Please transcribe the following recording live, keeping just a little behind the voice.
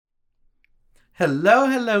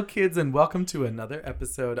Hello, kids, and welcome to another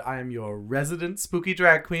episode. I am your resident spooky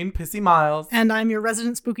drag queen, Pissy Miles. And I'm your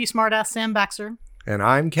resident spooky smartass, Sam Baxter. And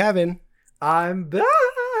I'm Kevin. I'm back!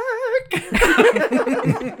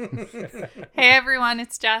 Hey everyone,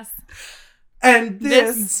 it's Jess. And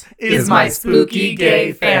this is my spooky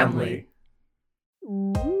gay family.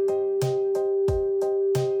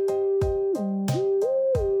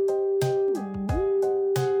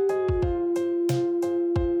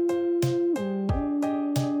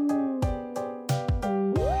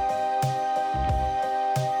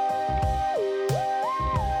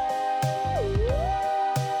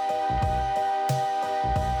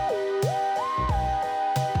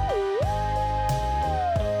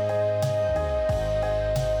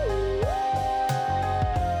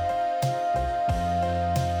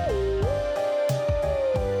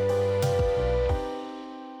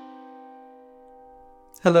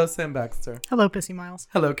 Hello, Sam Baxter. Hello, Pissy Miles.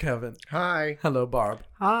 Hello, Kevin. Hi. Hello, Barb.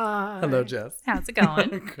 Hi. Hello, Jess. How's it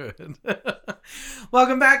going? Good.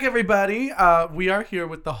 Welcome back, everybody. We are here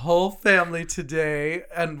with the whole family today,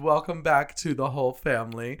 and welcome back to the whole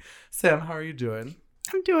family. Sam, how are you doing?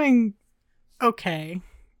 I'm doing okay.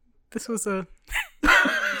 This was a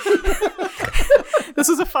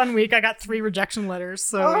fun week. I got 3 rejection letters,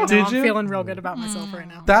 so I'm feeling real good about myself right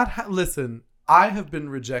now. Listen, I have been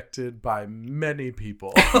rejected by many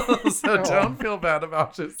people, so don't feel bad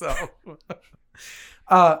about yourself.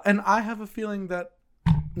 And I have a feeling that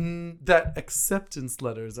that acceptance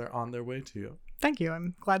letters are on their way to you. Thank you.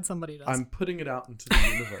 I'm glad somebody does. I'm putting it out into the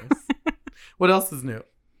universe. What else is new?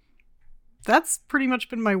 That's pretty much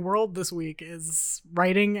been my world this week, is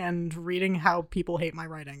writing and reading how people hate my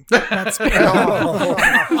writing. That's been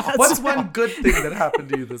What's one good thing that happened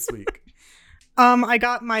to you this week? I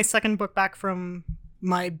got my second book back from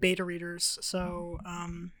my beta readers, so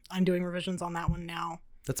I'm doing revisions on that one now.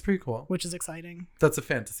 That's pretty cool. Which is exciting. That's a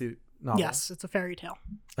fantasy novel. Yes, it's a fairy tale.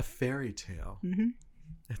 A fairy tale. Mm-hmm.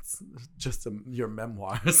 It's just your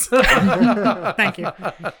memoirs. Thank you.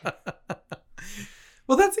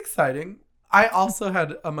 Well, that's exciting. I also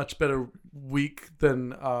had a much better week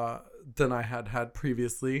than I had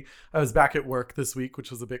previously. I was back at work this week, which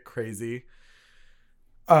was a bit crazy.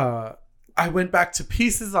 I went back to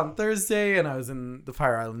Pieces on Thursday, and I was in the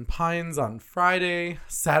Fire Island Pines on Friday.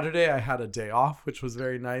 Saturday, I had a day off, which was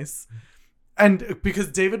very nice. And because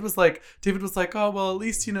David was like, oh, well, at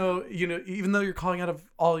least, you know, even though you're calling out of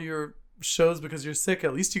all your shows because you're sick,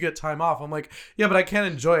 at least you get time off. I'm like, yeah, but I can't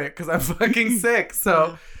enjoy it because I'm fucking sick.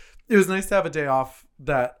 So it was nice to have a day off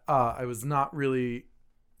that I was not really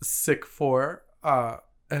sick for.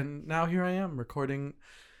 And now here I am recording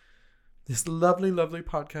this lovely, lovely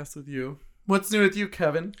podcast with you. What's new with you,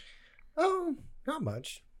 Kevin? Oh, not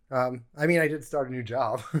much. I mean, I did start a new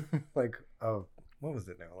job. What was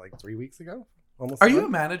it now? Like 3 weeks ago? Almost. Are you a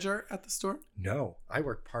manager at the store? No, I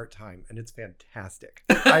work part-time and it's fantastic.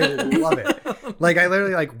 I love it. Like I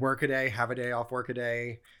literally work a day, have a day off, work a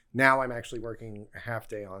day. Now I'm actually working a half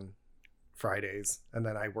day on Fridays, and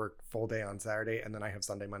then I work full day on Saturday, and then I have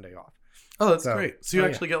Sunday, Monday off. Oh, that's great. So you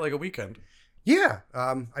actually get like a weekend. Yeah.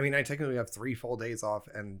 I mean, I technically have 3 full days off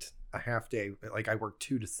and a half day. Like I work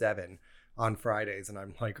 2 to 7 on Fridays, and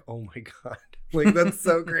I'm like, oh my God, like that's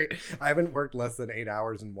so great. I haven't worked less than 8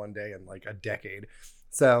 hours in one day in like a decade.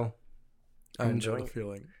 So I enjoy the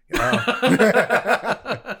feeling. How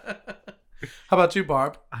about you,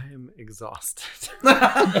 Barb? I am exhausted.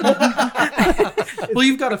 Well,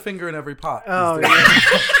 you've got a finger in every pot. Oh, yeah.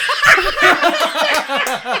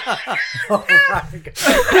 Oh my God.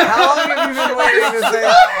 How long have you been waiting to say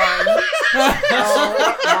that one?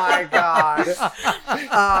 Oh my God.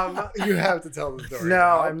 You have to tell the story. No,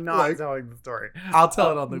 now. I'm not telling the story. I'll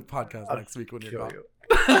tell it on the podcast next week when you're gone.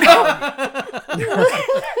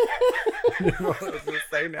 What was I gonna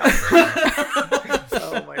say now?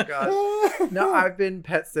 Oh my God. No, I've been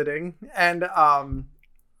pet sitting, and I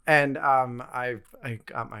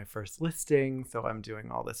got my first listing, so I'm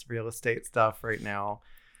doing all this real estate stuff right now.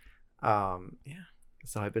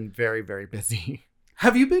 So I've been very, very busy.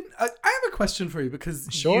 Have you been? I have a question for you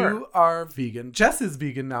because you are vegan. Jess is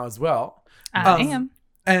vegan now as well. I am.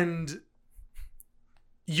 And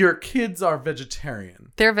your kids are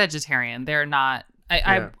vegetarian. They're vegetarian. They're not.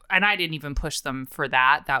 I didn't even push them for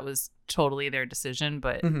that. That was totally their decision,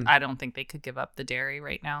 but I don't think they could give up the dairy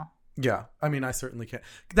right now. Yeah, I mean, I certainly can't.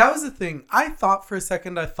 That was the thing. I thought for a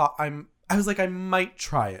second, I was like, I might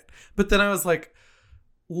try it. But then I was like,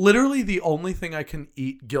 literally the only thing I can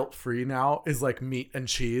eat guilt-free now is like meat and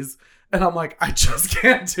cheese. And I'm like, I just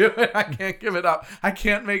can't do it. I can't give it up. I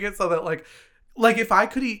can't make it so that like if I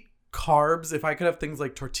could eat carbs, if I could have things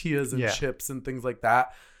like tortillas and chips and things like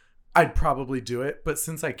that, I'd probably do it. But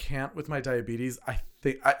since I can't with my diabetes, I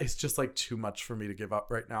think it's just like too much for me to give up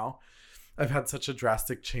right now. I've had such a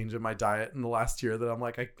drastic change in my diet in the last year that I'm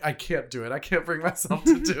like, I can't do it. I can't bring myself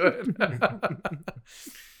to do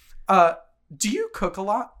it. Do you cook a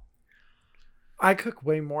lot? I cook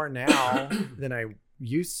way more now than I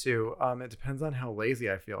used to. It depends on how lazy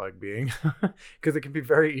I feel like being, because it can be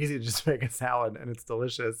very easy to just make a salad and it's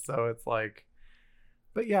delicious. So it's like,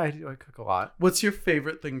 but yeah, I cook a lot. What's your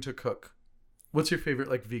favorite thing to cook? What's your favorite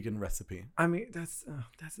like vegan recipe? I mean, that's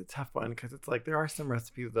a tough one, because it's like there are some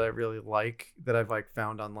recipes that I really like that I've like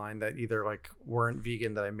found online that either like weren't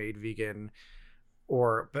vegan that I made vegan,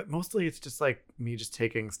 but mostly it's just like me just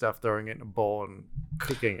taking stuff, throwing it in a bowl and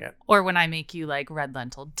cooking it. Or when I make you like red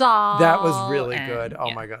lentil dal. That was really good. Oh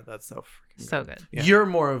my God, that's so freaking so good. Yeah. You're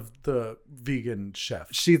more of the vegan chef.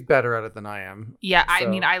 She's better at it than I am. Yeah, So- I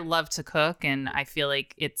mean, I love to cook, and I feel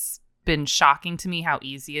like it's been shocking to me how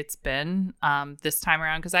easy it's been this time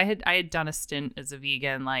around, because I had done a stint as a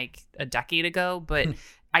vegan like a decade ago, but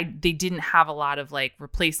they didn't have a lot of like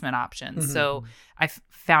replacement options. So I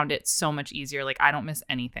found it so much easier. Like I don't miss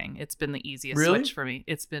anything. It's been the easiest switch for me.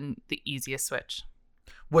 It's been the easiest switch.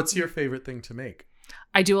 What's your favorite thing to make?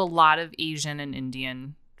 I do a lot of Asian and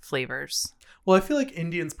Indian flavors. Well, I feel like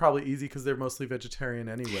Indian's probably easy because they're mostly vegetarian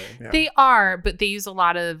anyway. Yeah. They are, but they use a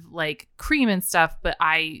lot of like cream and stuff. But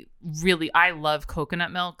I love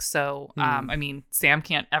coconut milk. So, I mean, Sam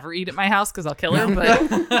can't ever eat at my house because I'll kill her.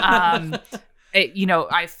 But,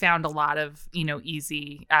 I found a lot of,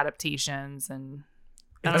 easy adaptations, and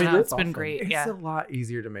I mean, it's been great. It's Yeah. a lot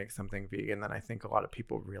easier to make something vegan than I think a lot of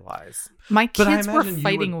people realize. My But I kids were imagine you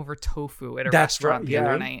fighting would- over tofu at a That's restaurant right, the yeah.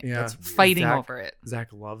 other night. Yeah. Fighting Zach- over it.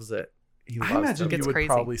 Zach loves it. He I loves imagine it. you It's would crazy.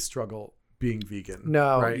 probably struggle being vegan.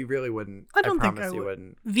 No, right? you really wouldn't. I don't think promise I you would.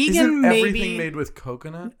 wouldn't. Vegan, Isn't maybe. everything made with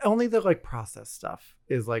coconut? Only the like processed stuff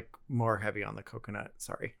is like more heavy on the coconut.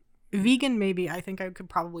 Sorry. Vegan, maybe. I think I could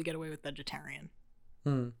probably get away with vegetarian,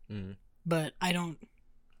 Hmm. but I don't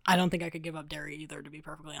think I could give up dairy either, to be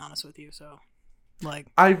perfectly honest with you. So, like,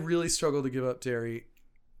 I really struggle to give up dairy.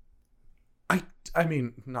 I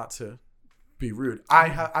mean, not to be rude, I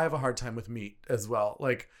have a hard time with meat as well.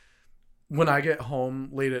 Like when I get home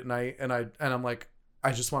late at night and I'm like,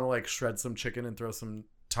 I just want to like shred some chicken and throw some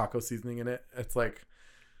taco seasoning in it. It's like,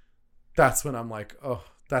 that's when I'm like, oh,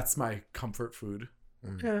 that's my comfort food.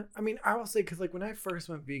 Yeah, I mean, I will say, because like when I first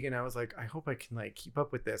went vegan, I was like, I hope I can like keep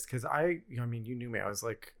up with this, because I mean, you knew me. I was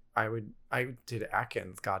like, I did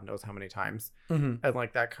Atkins, God knows how many times, Mm-hmm. and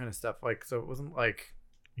like that kind of stuff. Like, so it wasn't like,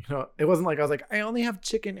 it wasn't like I was like, I only have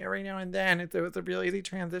chicken every now and then. It was a really easy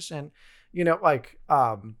transition,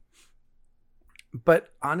 but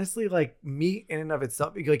honestly, like meat in and of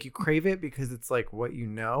itself, like you crave it because it's like what you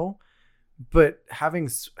know. But having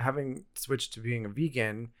switched to being a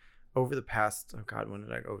vegan over the past, oh God, when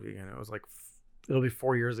did I go vegan? It was like, it'll be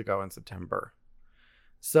 4 years ago in September.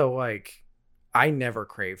 So like, I never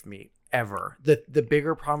craved meat ever. The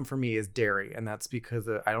bigger problem for me is dairy. And that's because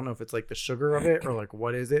I don't know if it's like the sugar of it or like,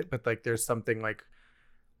 what is it? But like, there's something like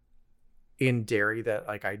in dairy that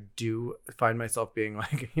like, I do find myself being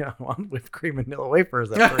like, on whipped cream and vanilla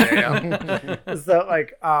wafers at 3 a.m. So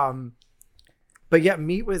like, but yeah,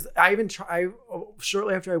 meat was,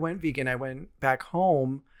 shortly after I went vegan, I went back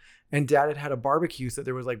home and Dad had a barbecue. So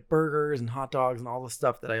there was like burgers and hot dogs and all the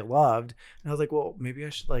stuff that I loved. And I was like, well, maybe I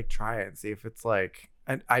should like try it and see if it's like,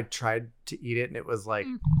 and I tried to eat it and it was like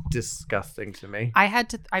disgusting to me.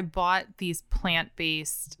 I bought these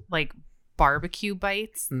plant-based like barbecue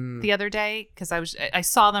bites the other day because I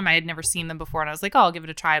saw them. I had never seen them before, and I was like, oh, I'll give it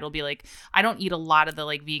a try. It'll be like, I don't eat a lot of the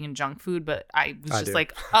like vegan junk food, but I was just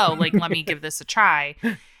like, oh, like let me give this a try.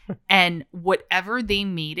 And whatever they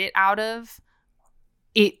made it out of,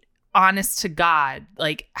 it honest to God,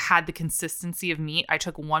 like had the consistency of meat. I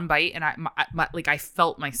took one bite and I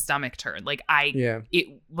felt my stomach turn. Like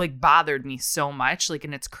it like bothered me so much. Like,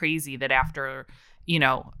 and it's crazy that after,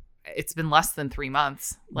 it's been less than 3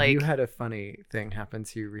 months. Like, you had a funny thing happen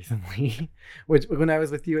to you recently, which when I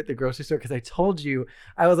was with you at the grocery store, because I told you,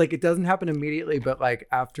 I was like, it doesn't happen immediately, but like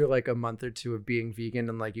after like a month or two of being vegan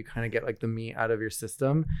and like you kind of get like the meat out of your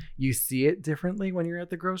system, you see it differently when you're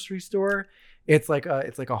at the grocery store. It's like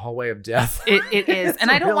a hallway of death. It is.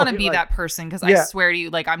 And I don't want to be like, that person because I swear to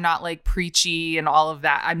you, like, I'm not like preachy and all of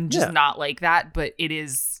that. I'm just not like that. But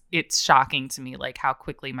it's shocking to me, like how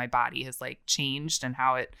quickly my body has like changed and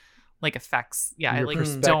how it like affects. Yeah. Your I like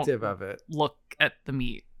perspective don't of it. look at the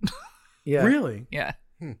meat. Yeah. Really? Yeah.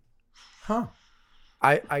 Huh.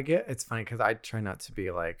 I get, it's funny because I try not to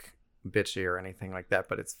be like, bitchy or anything like that,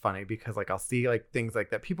 but it's funny because like I'll see like things like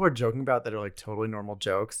that people are joking about that are like totally normal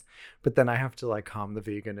jokes, but then I have to like calm the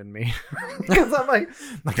vegan in me because I'm like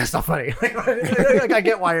that's not funny. Like I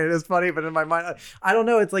get why it is funny, but in my mind I don't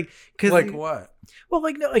know. It's like because like what? Well,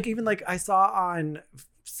 like no, like even like I saw on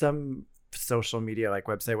some social media like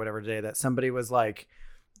website whatever today that somebody was like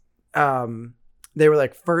they were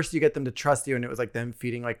like, first you get them to trust you, and it was like them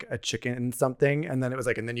feeding like a chicken something, and then it was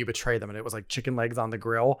like, and then you betray them, and it was like chicken legs on the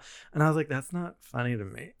grill, and I was like, that's not funny to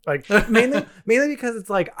me. Like mainly because it's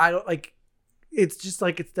like I don't like, it's just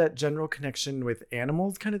like it's that general connection with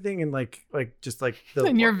animals kind of thing, and like just like the.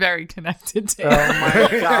 And you're very connected to. Oh my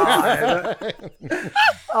god.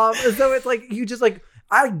 So it's like you just like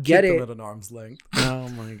I get Keep it them at an arm's length. Oh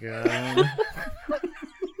my god.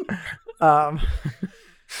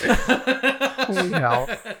 Holy hell.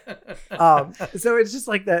 So it's just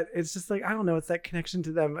like that. It's just like I don't know. It's that connection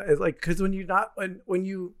to them. It's like because when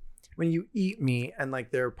you eat meat and like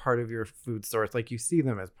they're part of your food source, like you see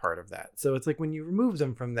them as part of that. So it's like when you remove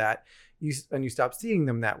them from that, you stop seeing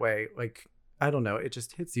them that way. Like I don't know. It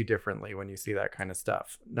just hits you differently when you see that kind of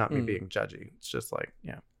stuff. Not me being judgy. It's just like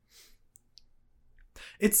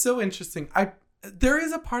It's so interesting. There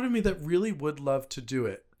is a part of me that really would love to do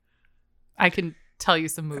it. I can tell you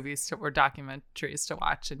some movies or documentaries to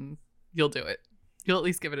watch, and you'll do it. You'll at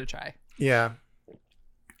least give it a try. Yeah.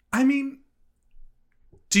 I mean,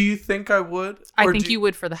 do you think I would? I think you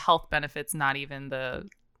would for the health benefits, not even the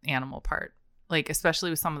animal part. Like,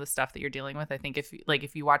 especially with some of the stuff that you're dealing with. I think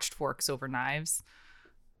if you watched Forks Over Knives.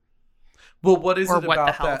 Well, what is it what the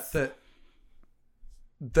about health-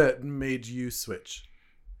 that made you switch?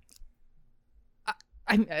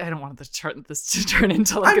 I don't want this to turn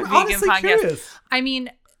into like I'm a vegan honestly podcast. curious. I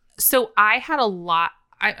mean, so I had a lot.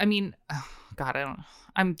 I mean, oh God,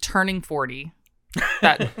 I'm turning 40.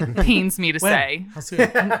 That pains me to When? say. How soon?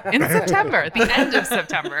 In September, at the end of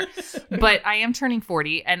September. But I am turning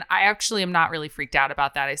 40, and I actually am not really freaked out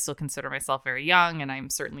about that. I still consider myself very young, and I'm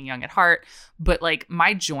certainly young at heart. But like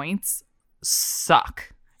my joints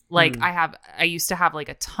suck. Like I used to have like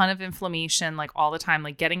a ton of inflammation like all the time.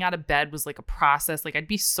 Like getting out of bed was like a process. Like I'd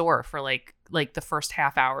be sore for like the first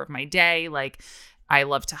half hour of my day. Like I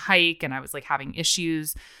love to hike, and I was like having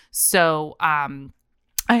issues. So I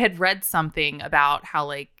had read something about how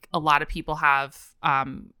like a lot of people have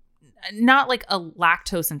not like a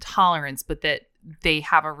lactose intolerance, but that they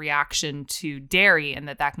have a reaction to dairy, and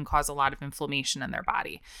that can cause a lot of inflammation in their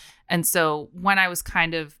body. And so when I was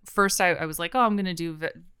kind of first, I was like, oh, I'm going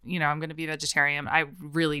to be vegetarian. I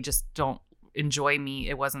really just don't enjoy meat.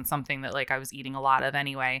 It wasn't something that like I was eating a lot of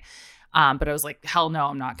anyway. But I was like, hell no,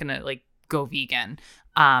 I'm not going to like go vegan.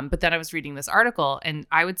 But then I was reading this article, and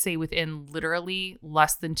I would say within literally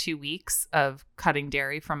less than 2 weeks of cutting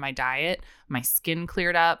dairy from my diet, my skin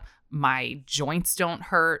cleared up. My joints don't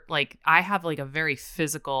hurt. Like I have like a very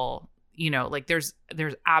physical, like there's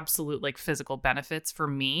absolute like physical benefits for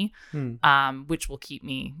me, which will keep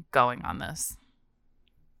me going on this.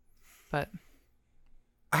 But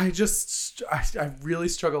I really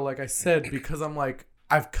struggle, like I said, because I'm like,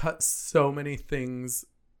 I've cut so many things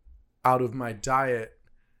out of my diet.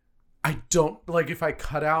 I don't like if I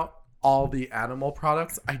cut out all the animal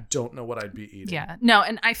products, I don't know what I'd be eating. Yeah. No,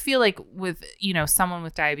 and I feel like with, someone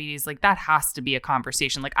with diabetes, like that has to be a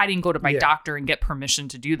conversation. Like I didn't go to my doctor and get permission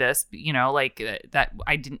to do this, like that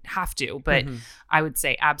I didn't have to, but I would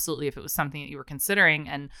say absolutely if it was something that you were considering.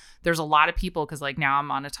 And there's a lot of people, because like now I'm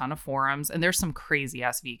on a ton of forums, and there's some crazy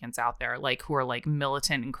ass vegans out there, like who are like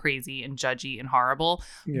militant and crazy and judgy and horrible.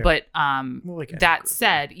 Yeah. But like that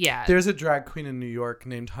said, there's a drag queen in New York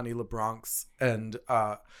named Honey LeBronx, and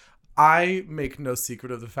I make no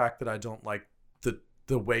secret of the fact that I don't like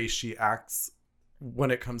the way she acts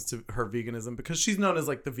when it comes to her veganism, because she's known as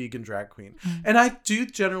like the vegan drag queen. And I do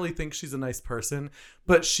generally think she's a nice person,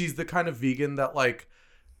 but she's the kind of vegan that like,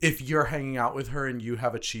 if you're hanging out with her and you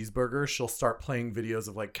have a cheeseburger, she'll start playing videos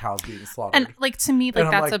of like cows being slaughtered. And like, to me, like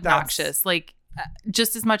that's obnoxious. Like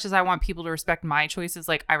just as much as I want people to respect my choices,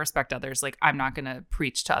 like I respect others. Like I'm not going to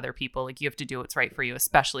preach to other people. Like you have to do what's right for you,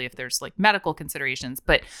 especially if there's like medical considerations.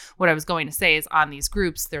 But what I was going to say is on these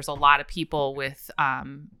groups, there's a lot of people with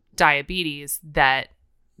diabetes that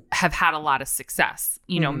have had a lot of success,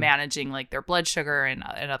 managing like their blood sugar and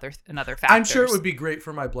other factors. I'm sure it would be great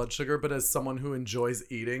for my blood sugar, but as someone who enjoys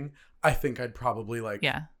eating, I think I'd probably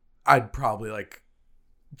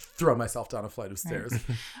throw myself down a flight of stairs.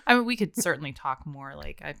 Right. I mean, we could certainly talk more.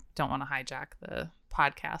 Like, I don't want to hijack the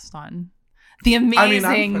podcast on the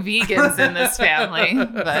amazing vegans in this family,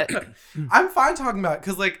 but I'm fine talking about it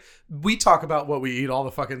because, like, we talk about what we eat all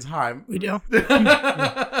the fucking time. We do.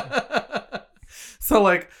 So,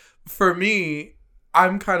 like, for me,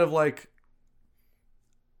 I'm kind of like,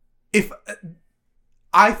 if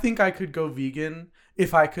I think I could go vegan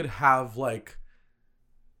if I could have like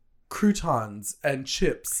croutons and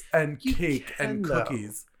chips and You cake can, and though.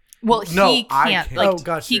 cookies. Well, No, he I can't. can't. Like Oh,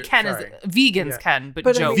 got he you. can Sorry. as vegans Yeah. can, but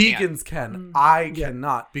But I Joe mean- can't. Vegans can. Mm. I Yeah.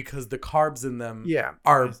 cannot because the carbs in them Yeah.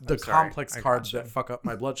 are I'm the sorry. complex I carbs gotcha. that fuck up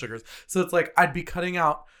my blood sugars. So it's like I'd be cutting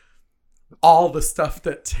out all the stuff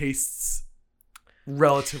that tastes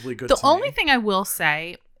relatively good The to only me. thing I will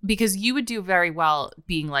say, because you would do very well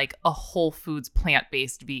being like a Whole Foods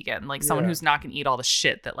plant-based vegan, like someone Yeah. who's not going to eat all the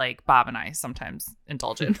shit that like Bob and I sometimes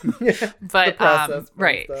indulge in. Yeah. But processed food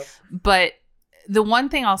right. stuff. But the one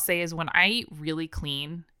thing I'll say is when I eat really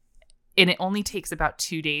clean, and it only takes about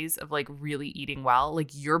 2 days of like really eating well, like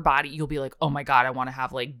your body, you'll be like, oh my God, I want to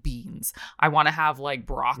have like beans. I want to have like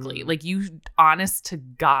broccoli. Like you, honest to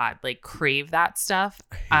God, like crave that stuff.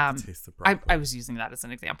 I hate the taste of broccoli. I was using that as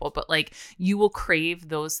an example, but like you will crave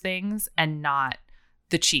those things and not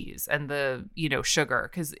the cheese and the, you know, sugar.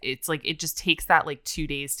 Cause it's like, it just takes that like 2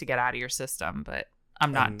 days to get out of your system. But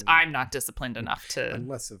I'm not disciplined enough to.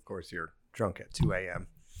 Unless, of course, you're drunk at 2 a.m.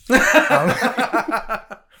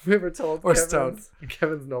 We ever told Or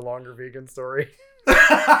Kevin's no longer vegan story?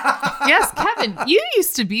 Yes, Kevin, you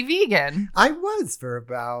used to be vegan. I was for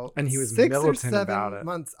about And he was 6 or militant 7 about it.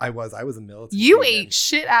 months. I was a militant. You vegan. ate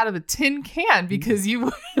shit out of a tin can because you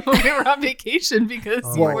when we were on vacation because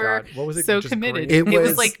Oh you my were God. What was it? so Just committed. green? It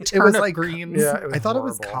was like it turnip was like- greens. Yeah, it was I thought it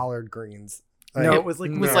was horrible. collard greens. No, I- it was like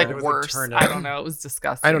It was no, like it was worse. turnip. I don't know. It was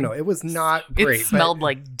disgusting. I don't know. It was not great. It smelled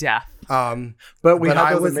like death. But we But had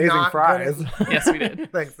I those was amazing not fries. Yes, we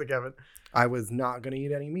did. Thanks to Kevin. I was not going to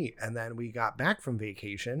eat any meat. And then we got back from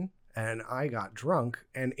vacation and I got drunk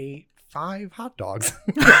and ate 5 hot dogs.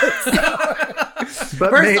 But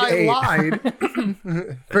First made I 8.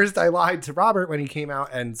 lied. First I lied to Robert when he came out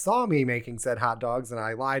and saw me making said hot dogs, and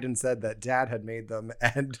I lied and said that Dad had made them,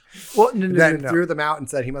 and Well, no, then no. threw them out and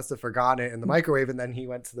said he must have forgotten it in the microwave. And then he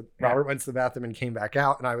went to the Robert went to the bathroom and came back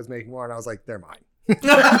out, and I was making more, and I was like, they're mine.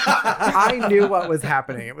 I knew what was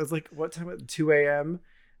happening. It was like, what time? 2 a.m.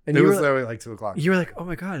 And It you was were, literally like 2 o'clock. you were like, oh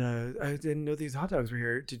my God, I didn't know these hot dogs were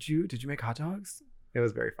here. Did you make hot dogs? It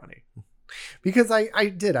was very funny. Because I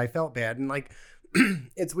did. I felt bad. And like,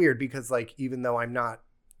 it's weird because like, even though I'm not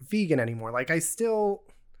vegan anymore, like I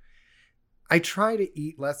try to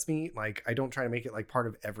eat less meat. Like I don't try to make it like part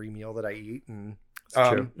of every meal that I eat. And It's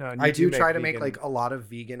true. No, and I you do try to make vegan- like a lot of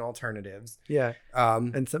vegan alternatives. yeah.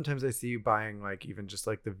 Um, And sometimes I see you buying like even just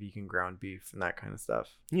like the vegan ground beef and that kind of stuff.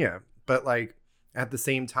 yeah. But like at the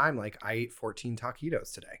same time, like I ate 14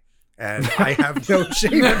 taquitos today. And I have no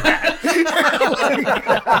shame in that.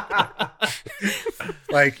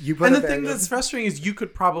 Like you put And a the thing bag of- that's frustrating is you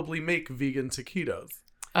could probably make vegan taquitos,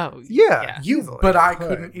 Oh, Yeah. you, Easily. but I could.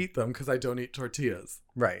 couldn't eat them because I don't eat tortillas.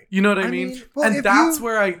 Right. You know what I I mean? mean, well, and if that's you-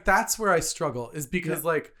 where I struggle is because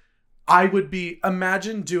like I would be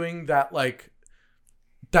imagine doing that like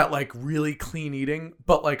really clean eating,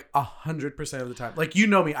 but like 100% of the time. Like you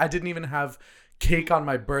know me, I didn't even have cake on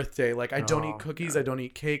my birthday. Like I don't Oh, eat cookies, I don't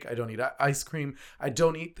eat cake, I don't eat ice cream, I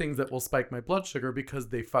don't eat things that will spike my blood sugar because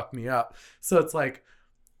they fuck me up. So it's like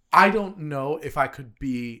I don't know if I could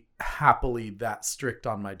be happily that strict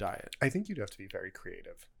on my diet. I think you'd have to be very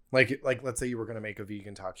creative. Like let's say you were going to make a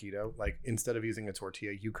vegan taquito, like instead of using a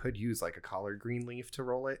tortilla, you could use like a collard green leaf to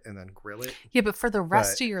roll it and then grill it. Yeah, but for the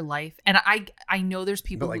rest But- of your life, and I know there's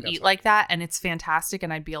people But, like, who that's eat fine. like that, and it's fantastic,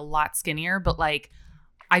 and I'd be a lot skinnier, but like,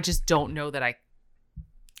 I just don't know that I.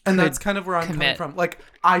 And could that's kind of where I'm coming commit. from. Like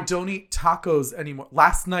I don't eat tacos anymore.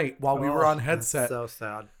 Last night while we were on that's headset, so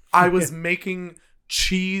sad. I was making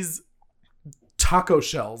cheese taco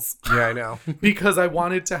shells Yeah, I know. because I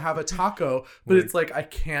wanted to have a taco, but Right. it's like I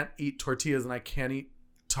can't eat tortillas and I can't eat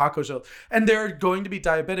taco shells. And there are going to be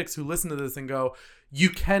diabetics who listen to this and go, you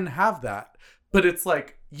can have that. But it's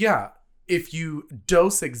like, yeah, if you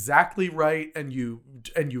dose exactly right and you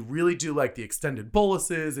really do like the extended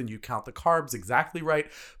boluses and you count the carbs exactly right,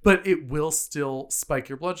 but it will still spike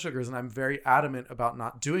your blood sugars. And I'm very adamant about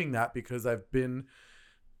not doing that because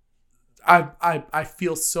I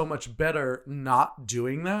feel so much better not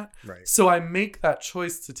doing that. Right. So I make that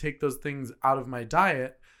choice to take those things out of my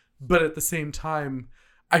diet, but at the same time,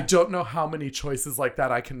 I don't know how many choices like that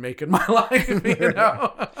I can make in my life, you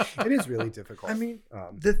know? It is really difficult. I mean,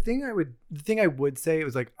 Um, the thing I would say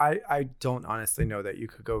was like I don't honestly know that you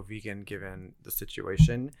could go vegan given the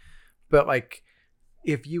situation, but like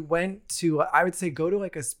if you went to I would say go to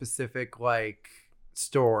like a specific like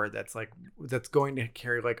store that's going to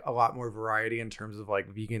carry like a lot more variety in terms of like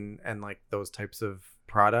vegan and like those types of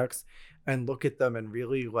products, and look at them and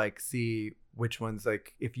really like see which ones,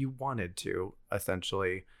 like if you wanted to,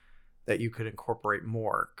 essentially, that you could incorporate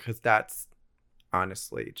more, because that's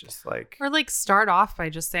honestly just like, or like start off by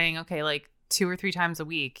just saying, okay, like 2 or 3 times a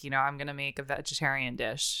week, I'm going to make a vegetarian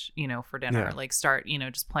dish, for dinner. Yeah. Like start,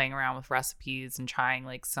 just playing around with recipes and trying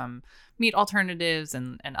like some meat alternatives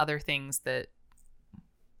and other things that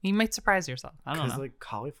you might surprise yourself. I don't know. like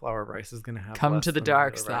cauliflower rice is going to have Come less to the than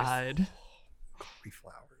dark regular rice. side.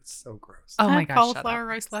 Cauliflower is so gross. Oh I my had gosh. shut cauliflower up.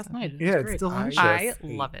 rice last night. Yeah, it's great. delicious. I hate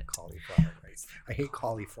love it. Cauliflower rice. I hate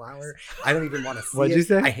cauliflower. I don't even want to see What'd it. you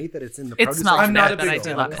say? I hate that it's in the It produce smells section. I'm not a bad, but I big do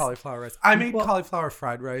fan love of it. cauliflower rice. I made Well- cauliflower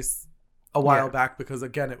fried rice a while Yeah. back because,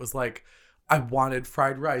 again, it was like I wanted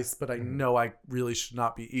fried rice, but I know I really should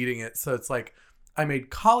not be eating it. So it's like I made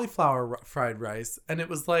cauliflower fried rice, and it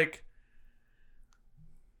was like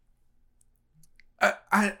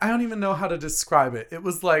I don't even know how to describe it. It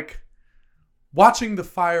was like watching the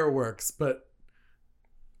fireworks, but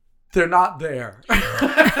they're not there.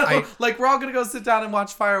 Like we're all gonna go sit down and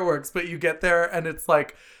watch fireworks, but you get there and it's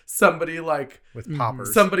like somebody like with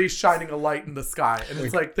poppers. somebody shining a light in the sky, and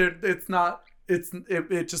it's like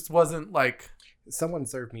it just wasn't like. Someone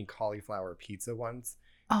served me cauliflower pizza once,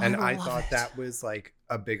 Oh, and I love thought it. that was like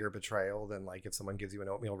a bigger betrayal than like if someone gives you an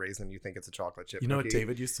oatmeal raisin and you think it's a chocolate chip. You know what cookie.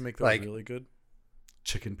 David used to make that Like- was really good?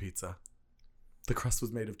 Chicken pizza. The crust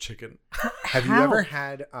was made of chicken. Have you How? ever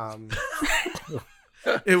had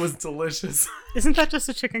It was delicious. Isn't that just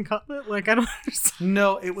a chicken cutlet? Like, I don't understand.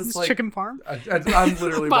 No, it was This like chicken parm? I'm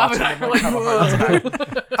literally Bob watching and I him were like, like, have a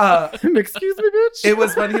hard time. Excuse me, bitch. It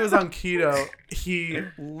was when he was on keto. He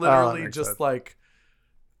literally makes just sense. like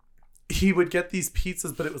he would get these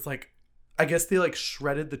pizzas, but it was like I guess they like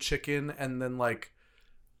shredded the chicken and then like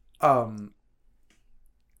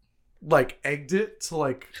egged it to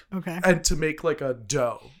like Okay. and to make like a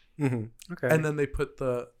dough, Mhm. Okay. and then they put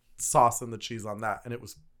the sauce and the cheese on that, and it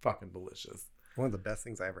was fucking delicious. One of the best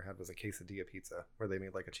things I ever had was a quesadilla pizza, where they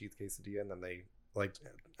made like a cheese quesadilla and then they like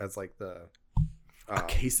as like the A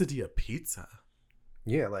quesadilla pizza.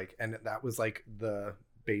 yeah, like, and that was like the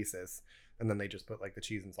basis, and then they just put like the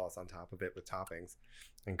cheese and sauce on top of it with toppings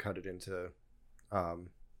and cut it into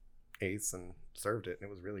eighths and served it, and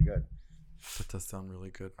it was really good. That does sound really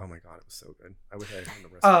good. Oh my god, it was so good. I wish I had known the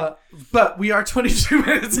recipe. But we are 22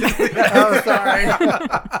 minutes into the Oh, sorry.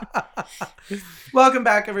 Welcome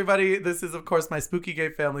back, everybody. This is, of course, My Spooky Gay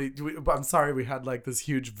Family. I'm sorry we had like this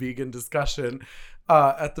huge vegan discussion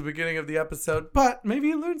at the beginning of the episode, but maybe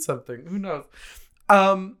you learned something. Who knows?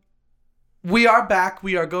 We are back.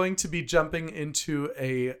 We are going to be jumping into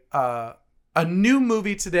a new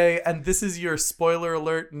movie today, and this is your spoiler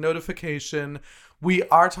alert notification. We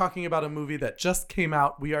are talking about a movie that just came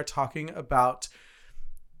out. We are talking about,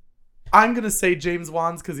 I'm going to say James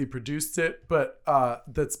Wan's because he produced it, but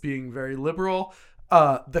that's being very liberal.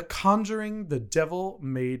 The Conjuring, The Devil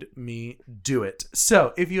Made Me Do It.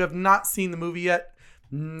 So if you have not seen the movie yet,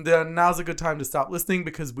 then now's a good time to stop listening,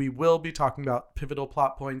 because we will be talking about pivotal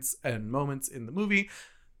plot points and moments in the movie.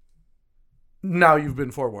 Now you've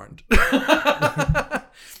been forewarned.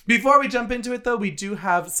 Before we jump into it, though, we do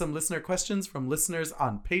have some listener questions from listeners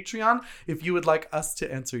on Patreon. If you would like us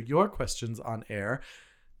to answer your questions on air,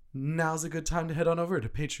 now's a good time to head on over to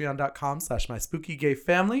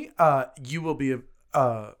patreon.com/myspooky-gay-family. You will be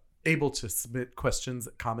able to submit questions,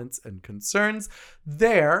 comments, and concerns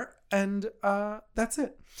there. And that's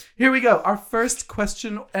it. Here we go. Our first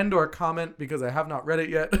question and or comment, because I have not read it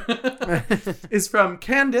yet, is from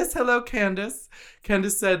Candace. Hello, Candace.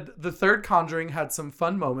 Candace said, the third Conjuring had some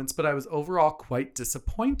fun moments, but I was overall quite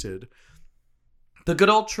disappointed. The good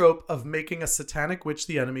old trope of making a satanic witch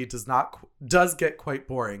the enemy does get quite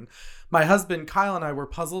boring. My husband, Kyle, and I were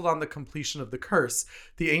puzzled on the completion of the curse.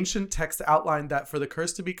 The ancient text outlined that for the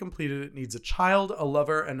curse to be completed, it needs a child, a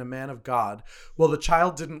lover, and a man of God. Well, the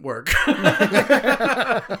child didn't work.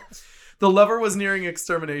 The lover was nearing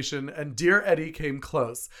extermination, and dear Eddie came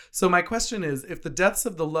close. So my question is, if the deaths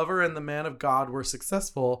of the lover and the man of God were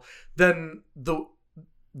successful, then the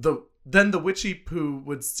witchy poo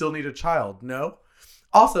would still need a child, no?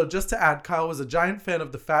 Also, just to add, Kyle was a giant fan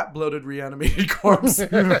of the fat, bloated, reanimated corpse.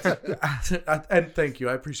 And thank you.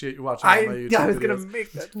 I appreciate you watching all my YouTube I was videos. going to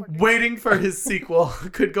make that. Waiting for his sequel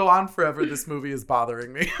could go on forever. This movie is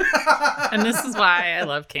bothering me. And this is why I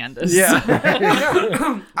love Candace. Yeah.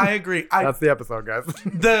 I agree. That's the episode, guys.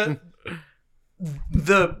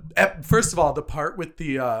 The first of all, the part with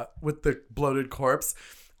the bloated corpse,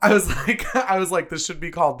 I was like, this should be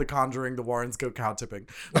called The Conjuring, The Warrens Go Cow Tipping.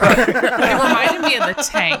 It reminded me of the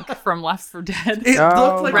tank from Left 4 Dead. It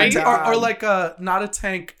looked like right? or like not a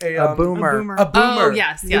tank, A boomer. A boomer. A boomer. Oh,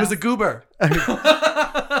 yes, It was yes. a goober.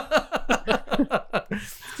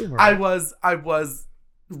 I was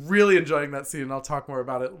really enjoying that scene. I'll talk more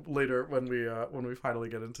about it later when we finally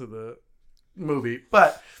get into the movie.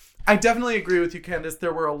 But I definitely agree with you, Candace.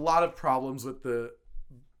 There were a lot of problems with the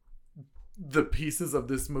pieces of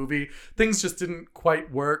this movie. Things just didn't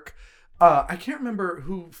quite work. I can't remember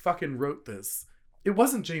who fucking wrote this. It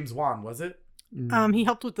wasn't James Wan, was it? He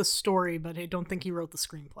helped with the story, but I don't think he wrote the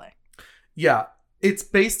screenplay. Yeah. It's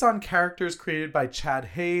based on characters created by Chad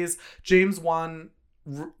Hayes. James Wan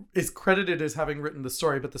is credited as having written the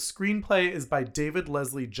story, but the screenplay is by David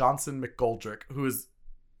Leslie Johnson McGoldrick, who has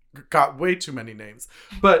got way too many names.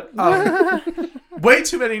 But way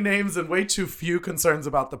too many names and way too few concerns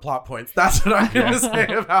about the plot points. That's what I'm going to say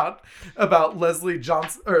about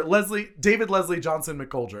David Leslie Johnson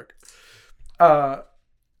McGoldrick.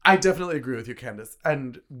 I definitely agree with you, Candace,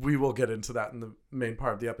 and we will get into that in the main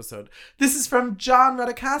part of the episode. This is from John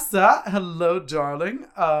Radicasa. Hello, darling.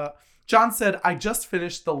 John said, I just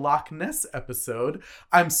finished the Loch Ness episode.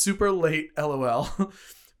 I'm super late, LOL.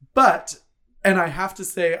 And I have to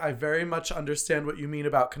say, I very much understand what you mean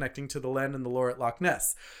about connecting to the land and the lore at Loch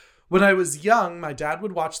Ness. When I was young, my dad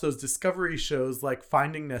would watch those discovery shows like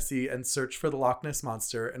Finding Nessie and Search for the Loch Ness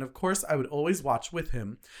Monster, and of course I would always watch with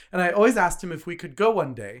him. And I always asked him if we could go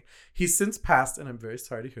one day. He's since passed, and I'm very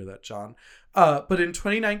sorry to hear that, John. But in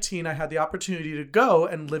 2019, I had the opportunity to go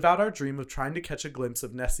and live out our dream of trying to catch a glimpse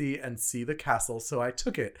of Nessie and see the castle, so I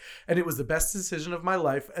took it. And it was the best decision of my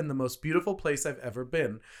life and the most beautiful place I've ever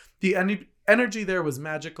been. The energy there was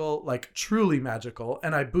magical, like truly magical,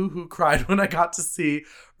 and I boohoo cried when I got to see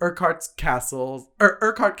Urquhart Castle's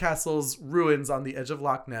ruins on the edge of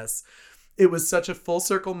Loch Ness. It was such a full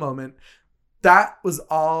circle moment. That was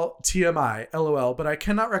all TMI, LOL, but I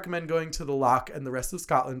cannot recommend going to the Loch and the rest of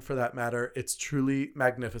Scotland for that matter. It's truly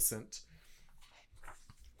magnificent.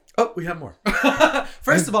 Oh, we have more.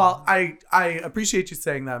 First of all, I appreciate you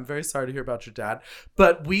saying that. I'm very sorry to hear about your dad,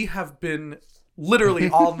 but we have been literally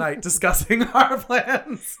all night discussing our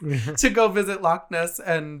plans to go visit Loch Ness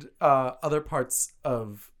and other parts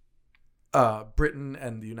of Britain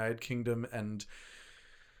and the United Kingdom and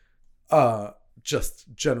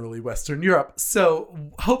just generally Western Europe.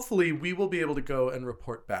 So hopefully we will be able to go and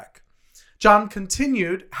report back. John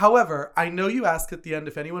continued, however, I know you asked at the end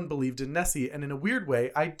if anyone believed in Nessie, and in a weird way,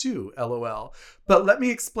 I do, LOL. But let me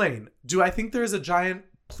explain. Do I think there is a giant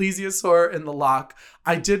plesiosaur in the loch?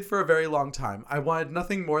 I did for a very long time. I wanted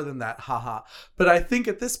nothing more than that, haha. But I think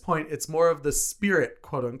at this point, it's more of the spirit,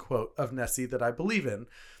 quote unquote, of Nessie that I believe in.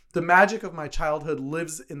 The magic of my childhood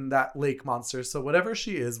lives in that lake monster, so whatever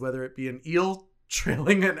she is, whether it be an eel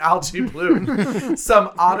trailing an algae bloom,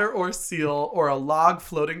 some otter or seal, or a log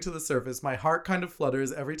floating to the surface, my heart kind of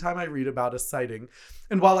flutters every time I read about a sighting.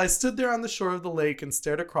 And while I stood there on the shore of the lake and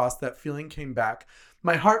stared across, that feeling came back.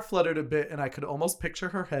 My heart fluttered a bit, and I could almost picture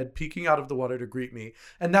her head peeking out of the water to greet me.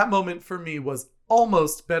 And that moment for me was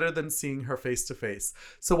almost better than seeing her face to face.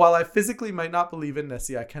 So while I physically might not believe in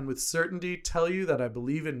Nessie, I can with certainty tell you that I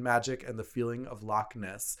believe in magic and the feeling of Loch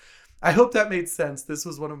Ness. I hope that made sense. This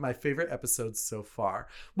was one of my favorite episodes so far.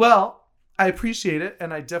 Well, I appreciate it,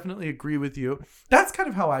 and I definitely agree with you. That's kind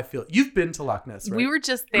of how I feel. You've been to Loch Ness, right? We were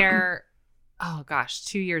just there,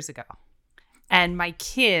 2 years ago. And my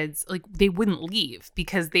kids, they wouldn't leave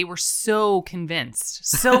because they were so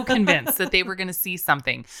convinced that they were going to see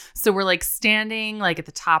something. So we're standing at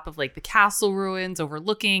the top of the castle ruins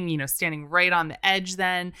overlooking, standing right on the edge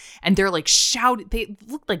then. And they're shouting. They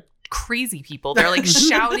looked like crazy people. They're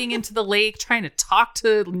shouting into the lake, trying to talk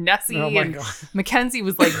to Nessie. Oh my and God. Mackenzie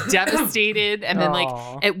was devastated. And then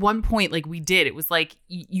at one point, we did, it was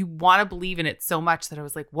you want to believe in it so much that I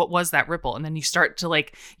was what was that ripple? And then you start to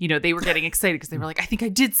they were getting excited because they were I think I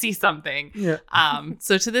did see something. Yeah.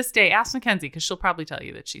 So to this day, ask Mackenzie because she'll probably tell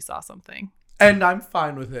you that she saw something. And I'm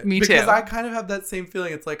fine with it. Me too. Because I kind of have that same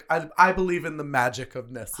feeling. It's I believe in the magic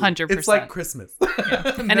of Nessie. 100%. It's like Christmas.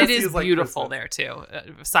 Yeah. And it is beautiful there too.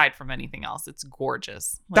 Aside from anything else, it's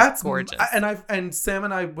gorgeous. That's gorgeous. And Sam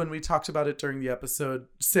and I, when we talked about it during the episode,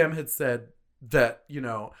 Sam had said that,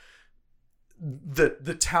 the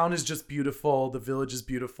town is just beautiful. The village is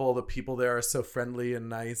beautiful. The people there are so friendly and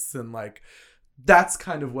nice. And that's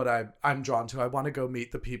kind of what I'm drawn to. I want to go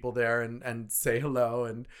meet the people there and say hello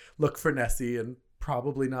and look for Nessie and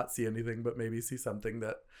probably not see anything, but maybe see something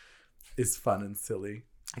that is fun and silly.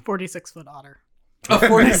 46-foot otter. A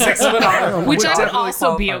 46-foot otter. Which I would definitely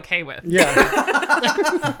also be qualify. okay with. Yeah.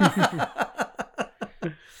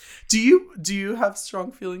 Do you have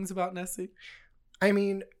strong feelings about Nessie? I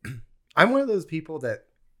mean, I'm one of those people that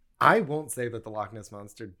I won't say that the Loch Ness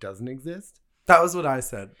Monster doesn't exist. That was what I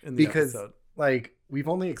said in the Because, episode. like, we've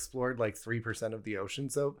only explored like 3% of the ocean.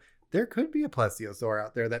 So there could be a plesiosaur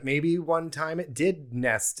out there that maybe one time it did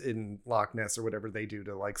nest in Loch Ness or whatever they do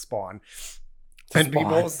to like spawn. And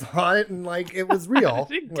people saw it and like it was real.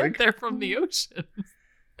 I didn't Like, get there from the ocean.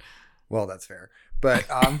 well, that's fair. But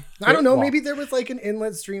I don't know. Maybe there was like an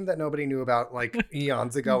inlet stream that nobody knew about like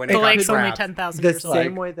eons ago. And The it got lake's only trapped. 10,000 The years old.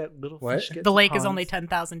 same way that little What? fish get The to lake is ponds. only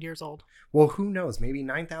 10,000 years old. Well, who knows? Maybe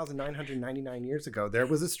 9,999 years ago, there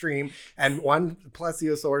was a stream and one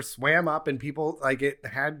plesiosaur swam up and people like it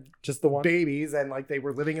had Just the one. babies and like they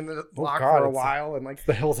were living in the loch God, for a it's while and like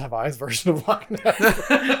The Hills Have Eyes version of Loch Ness.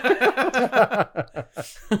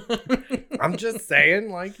 I'm just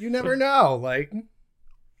saying, like, you never know. Like,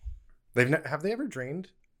 have they ever drained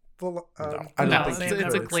the? No, I don't No, think it's, so. it's a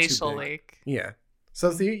It's too glacial big. lake. Yeah.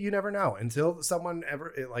 So see, you never know until someone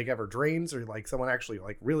ever drains or like someone actually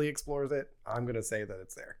like really explores it. I'm gonna say that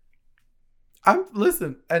it's there.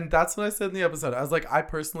 Listen, and that's what I said in the episode. I was like, I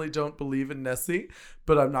personally don't believe in Nessie,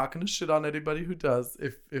 but I'm not going to shit on anybody who does.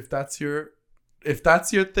 If that's your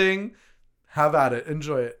thing, have at it,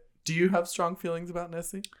 enjoy it. Do you have strong feelings about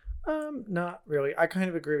Nessie? Not really. I kind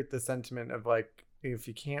of agree with the sentiment of like, if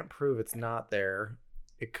you can't prove it's not there,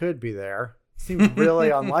 it could be there. Seems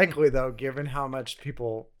really unlikely though, given how much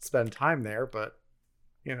people spend time there. But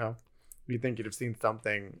you know, you'd think you'd have seen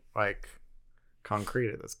something like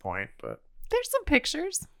concrete at this point. But There's some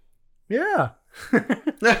pictures. yeah,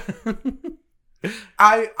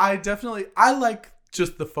 I definitely like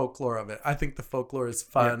just the folklore of it. I think the folklore is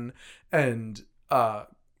fun and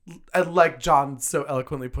like John so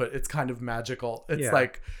eloquently put, it's kind of magical. It's Yeah.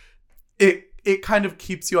 like it kind of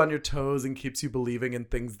keeps you on your toes and keeps you believing in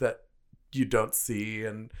things that you don't see,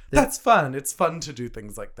 and that's fun. It's fun to do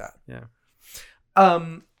things like that. yeah.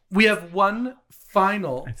 We have one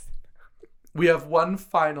final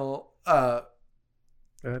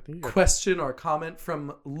I think you got- question or comment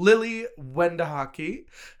from Lily Wendahaki.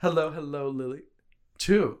 Hello, Lily.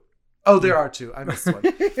 2. Oh, there are 2. I missed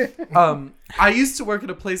one. I used to work at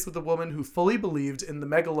a place with a woman who fully believed in the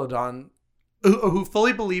megalodon, who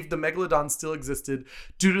fully believed the megalodon still existed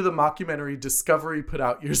due to the mockumentary Discovery put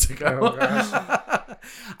out years ago. Oh, gosh.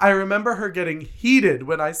 I remember her getting heated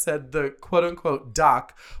when I said the quote unquote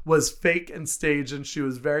doc was fake and staged, and she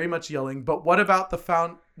was very much yelling, but what about the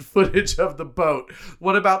found footage of the boat?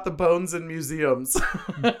 What about the bones in museums?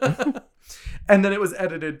 And then it was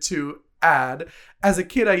edited to add, as a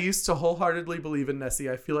kid, I used to wholeheartedly believe in Nessie.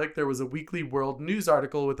 I feel like there was a weekly world news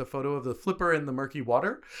article with a photo of the flipper in the murky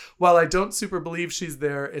water. While I don't super believe she's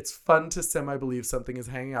there, it's fun to semi-believe something is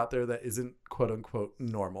hanging out there that isn't quote unquote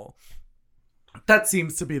normal. That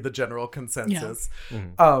seems to be the general consensus.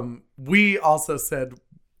 Yeah. We also said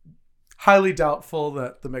highly doubtful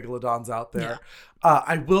that the megalodon's out there.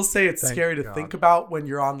 I will say it's Thank scary to God. think about when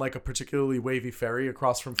you're on like a particularly wavy ferry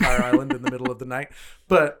across from Fire Island in the middle of the night.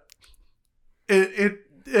 But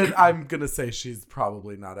I'm gonna say she's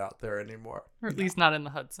probably not out there anymore. Or at least not in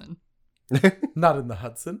the Hudson. Not in the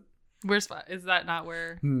Hudson. Is that not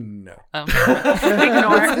where? No. Oh. Was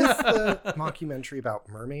Ignore. this the mockumentary about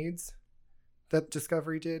mermaids that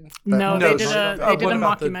Discovery did? No, No, they did she- a what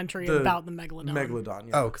about the- mockumentary the about the megalodon. Megalodon.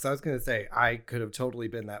 Yeah. Oh, because I was going to say, I could have totally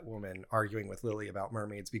been that woman arguing with Lily about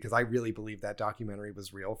mermaids because I really believe that documentary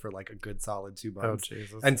was real for like a good solid 2 Oh months.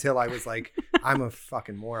 Jesus! Until I was like, I'm a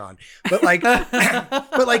fucking moron. But like,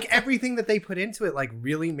 everything that they put into it like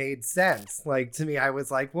really made sense. Like to me, I was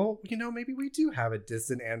like, well, you know, maybe we do have a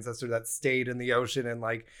distant ancestor that stayed in the ocean and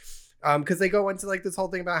like, because they go into like this whole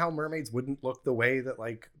thing about how mermaids wouldn't look the way that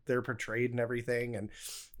like they're portrayed and everything, and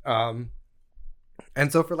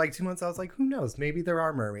so for like 2 months I was like, who knows? Maybe there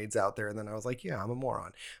are mermaids out there. And then I was like, yeah, I'm a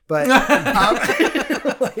moron. But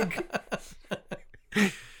like,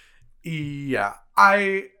 yeah,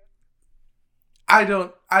 I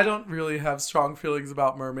don't really have strong feelings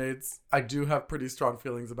about mermaids. I do have pretty strong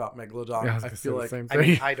feelings about megalodon. Yeah, I was I gonna feel say the like same I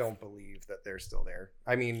mean, thing. I don't believe that they're still there.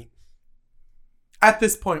 I mean, at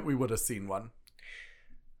this point we would have seen one.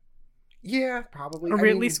 yeah, probably. Or I we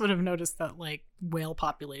at mean, least would have noticed that like whale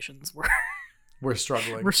populations We're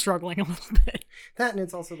struggling. were struggling a little bit. that, and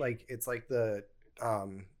it's also like the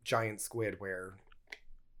giant squid where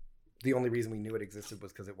the only reason we knew it existed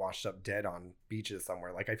was because it washed up dead on beaches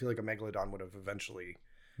somewhere. Like I feel like a megalodon would have eventually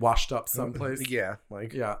Washed up someplace. Yeah,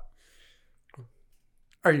 like Yeah.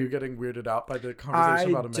 Are you getting weirded out by the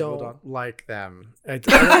conversation I about a megalodon? don't like them. I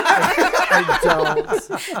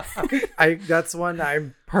don't. That's one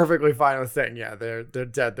I'm perfectly fine with saying. Yeah, they're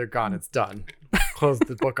dead. They're gone. It's done. close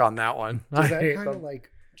the book on that one. I Does that hate kind of them.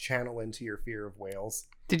 like channel into your fear of whales?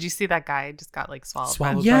 Did you see that guy just got like swallowed?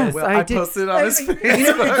 Swallowed Yes, by a whale. I did. posted on his You know,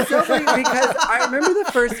 it's so Facebook. funny because I remember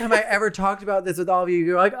the first time I ever talked about this with all of you.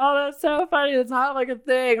 You're like, "Oh, that's so funny. It's not like a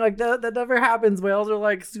thing. Like that never happens. Whales are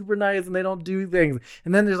like super nice and they don't do things."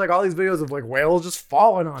 And then there's like all these videos of like whales just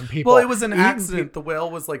falling on people. Well, it was an Eating accident. The whale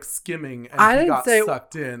was like skimming and I he didn't got say-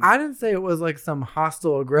 sucked in. I didn't say it was like some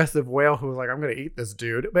hostile, aggressive whale who was like, "I'm gonna eat this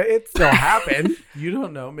dude," but it still happened. You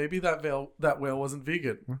don't know. Maybe that whale wasn't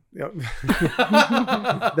vegan. Yep.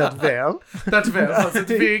 That whale. That whale wasn't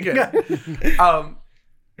vegan.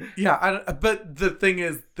 Yeah, but the thing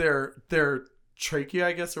is, their trachea,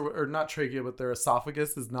 I guess, or not trachea, but their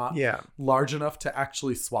esophagus is not Yeah. large enough to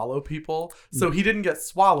actually swallow people. So he didn't get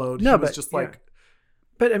swallowed. No, he was but- just yeah. like,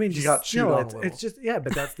 But I mean, He just, got chewed no, on a it's, little. it's just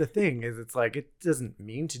but that's the thing is it's like it doesn't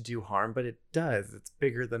mean to do harm, but it does. It's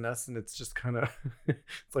bigger than us, and it's just kind of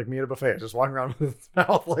it's like me at a buffet, just walking around with its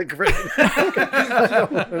mouth like ready.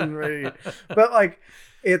 And ready. But like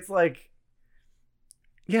it's like.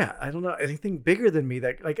 Yeah, I don't know anything bigger than me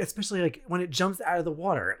that like especially like when it jumps out of the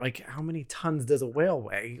water. Like how many tons does a whale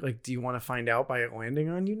weigh? Like, do you want to find out by it landing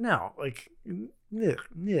on you? No, like,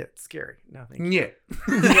 it's scary. Nothing. yeah,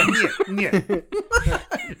 yeah.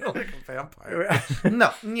 You're like a vampire.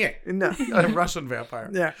 No, yeah, No. a Russian vampire.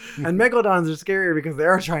 Yeah, and megalodons are scarier because they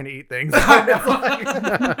are trying to eat things. I It's know. like-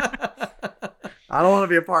 I don't want to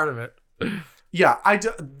be a part of it. Yeah,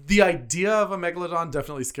 the idea of a megalodon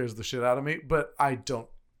definitely scares the shit out of me, but I don't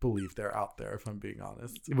believe they're out there, if I'm being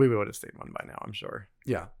honest. We would have seen one by now, I'm sure.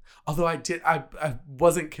 Yeah. Although I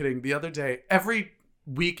wasn't kidding. The other day, every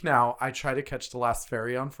week now, I try to catch the last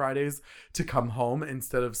ferry on Fridays to come home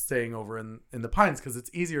instead of staying over in the Pines because it's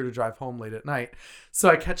easier to drive home late at night. So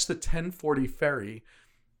I catch the 10:40 ferry,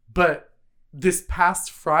 but this past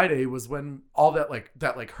Friday was when all that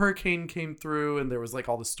hurricane came through and there was like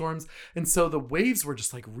all the storms. And so the waves were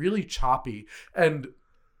just like really choppy and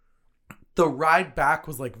the ride back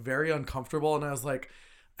was like very uncomfortable. And I was like,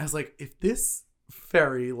 if this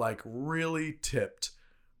ferry like really tipped,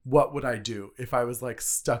 what would I do if I was like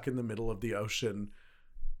stuck in the middle of the ocean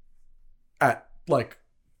at like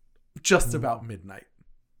just about midnight?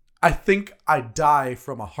 I think I'd die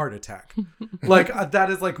from a heart attack. Like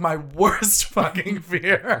that is like my worst fucking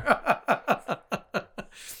fear.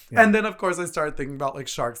 Yeah. And then of course I started thinking about like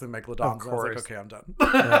sharks and megalodons. Of And I was like, course. okay, I'm done.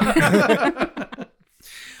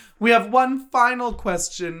 We have one final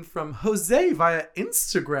question from Jose via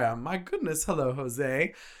Instagram. My goodness. Hello,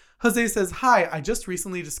 Jose. Jose says, "Hi, I just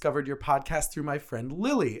recently discovered your podcast through my friend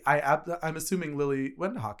Lily. I'm assuming Lily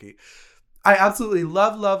went to hockey. I absolutely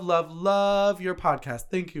love your podcast.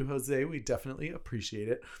 Thank you, Jose. We definitely appreciate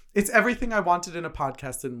it. It's everything I wanted in a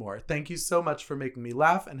podcast and more. Thank you so much for making me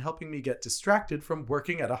laugh and helping me get distracted from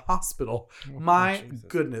working at a hospital. My Jesus.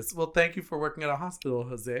 goodness. Well, thank you for working at a hospital,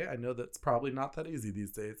 Jose. I know that's probably not that easy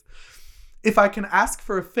these days. If I can ask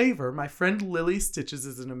for a favor, my friend Lily Stitches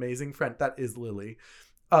is an amazing friend. That is Lily.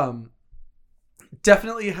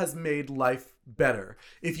 Definitely has made life better.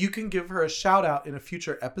 If you can give her a shout out in a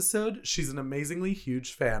future episode, she's an amazingly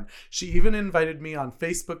huge fan. She even invited me on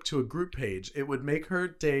Facebook to a group page. It would make her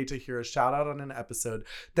day to hear a shout out on an episode.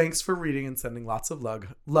 Thanks for reading and sending lots of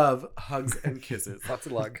love, hugs, and kisses." Lots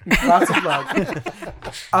of luck. Lots of love.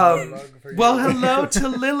 Well, hello to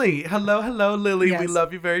Lily. Hello, Lily. We Yes.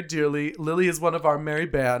 love you very dearly. Lily is one of our merry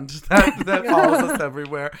band that follows us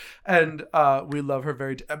everywhere, and we love her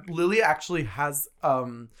very. Lily actually has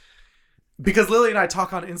because Lily and I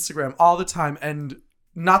talk on Instagram all the time, and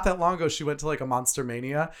not that long ago she went to like a Monster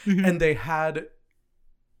Mania, and they had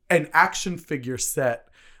an action figure set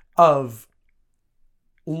of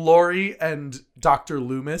Laurie and Dr.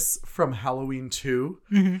 Loomis from Halloween 2.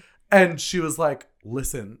 Mm-hmm. And she was like,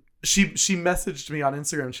 listen, she messaged me on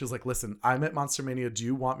Instagram. She was like, listen, I'm at Monster Mania. Do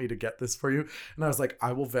you want me to get this for you? And I was like,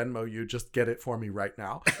 I will Venmo you. Just get it for me right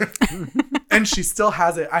now. And she still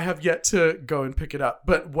has it. I have yet to go and pick it up.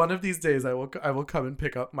 But one of these days I will come and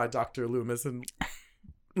pick up my Dr. Loomis and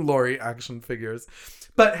Laurie action figures.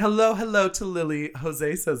 But hello to Lily.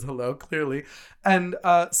 Jose says hello, clearly. And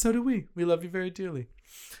so do we. We love you very dearly.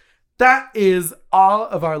 That is all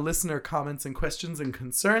of our listener comments and questions and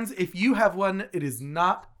concerns. If you have one, it is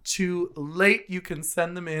not too late. You can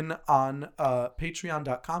send them in on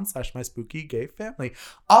patreon.com/myspooky-gay-family.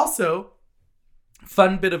 Also,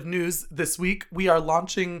 fun bit of news this week. We are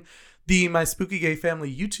launching the My Spooky Gay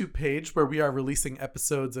Family YouTube page where we are releasing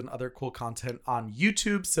episodes and other cool content on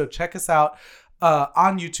YouTube. So check us out.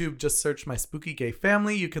 On YouTube, just search My Spooky Gay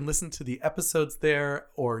Family. You can listen to the episodes there,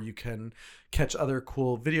 or you can catch other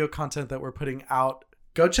cool video content that we're putting out.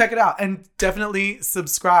 Go check it out and definitely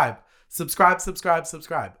subscribe. Subscribe.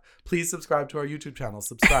 Please subscribe to our YouTube channel.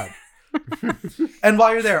 Subscribe. And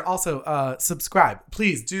while you're there, also subscribe.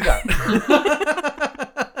 Please do that.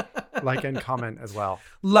 Like and comment as well.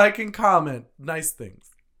 Like and comment. Nice things.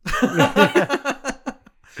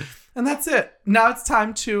 And that's it. Now it's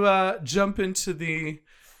time to jump into the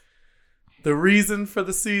reason for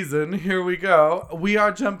the season. Here we go. We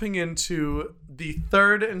are jumping into the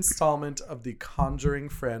third installment of the Conjuring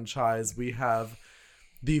franchise. We have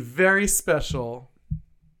the very special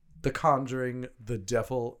The Conjuring, The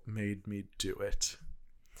Devil Made Me Do It.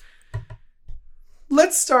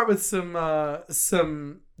 Let's start with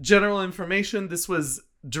some general information. This was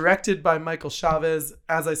directed by Michael Chavez.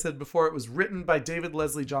 As I said before, it was written by David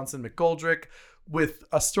Leslie Johnson McGoldrick with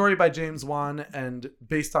a story by James Wan and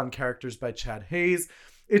based on characters by Chad Hayes.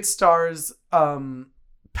 It stars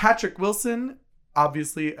Patrick Wilson,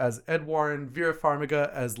 obviously, as Ed Warren, Vera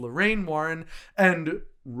Farmiga as Lorraine Warren, and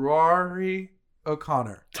Rory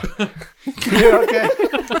O'Connor. Okay.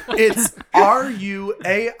 It's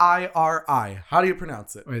Ruairi. How do you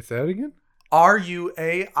pronounce it? Wait, say that again?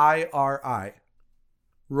 Ruairi.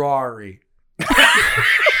 Rory.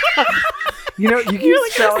 You know, you keep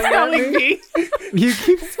spelling at me. You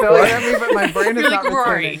keep spelling at me, but my brain is You're not like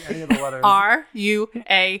Rory. retaining any of the letters. Ruari.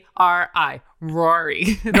 Rory.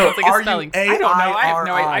 It No, sounds like a spelling. I don't know. I have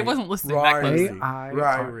no idea. I R-U-A-I-R-I. wasn't listening that closely.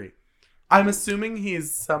 Rory. I'm assuming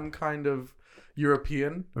he's some kind of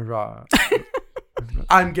European. Raw.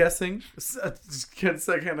 I'm guessing. Can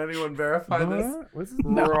anyone verify this? What's his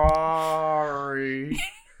Rory.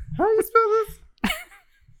 How do you spell this?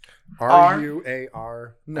 Ruairi.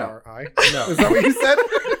 No. No. Is that what you said?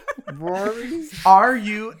 Rory?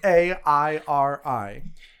 Ruairi.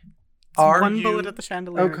 One bullet at the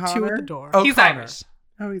chandelier, two O'Connor? at the door. He's O'Connor. Irish.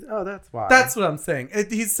 Oh, that's why. That's what I'm saying.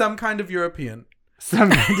 He's some kind of European.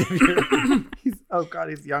 some kind of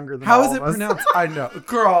he's younger than How all is it of us. pronounced? I know.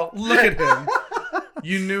 Girl, look at him.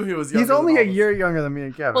 You knew he was younger. He's only than a all of year younger than me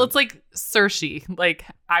and Kevin. Well, it's like Saoirse. Like,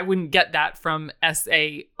 I wouldn't get that from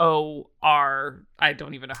Saor. I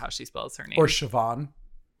don't even know how she spells her name. Or Siobhan.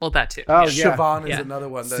 Well, that too. Oh, Yeah. yeah. Siobhan is Yeah. another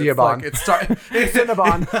one. That's Cinnabon. like,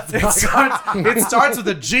 Cinnabon. it starts with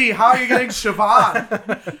a G. How are you getting Siobhan?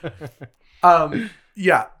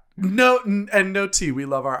 Yeah. No, and no T. We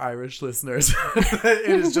love our Irish listeners.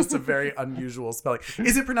 It is just a very unusual spelling.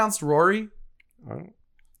 Is it pronounced Rory?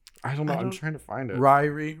 I don't know. I'm trying to find it.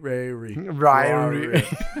 Ryrie.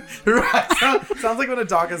 Sounds like when a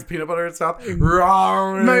dog has peanut butter in its mouth.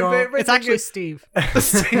 My favorite It's thing actually is, Steve.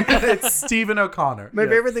 It's Stephen O'Connor. my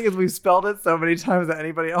Yes. favorite thing is we've spelled it so many times that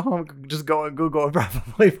anybody at home could just go on Google and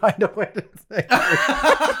probably find a way to say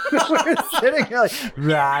it. We're sitting here like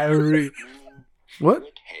Ryrie. What?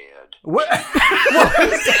 What?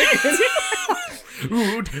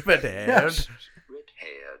 Ooh, David.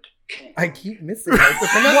 I keep missing like, the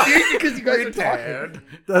pronunciation because you guys are talking.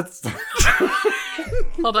 That's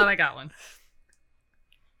Hold on, I got one.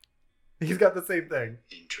 he's got the same thing.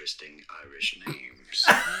 Interesting Irish names.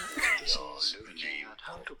 This is the name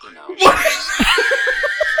how to pronounce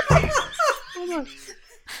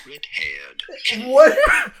red-haired. What?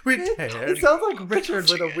 Red-haired. It sounds like Richard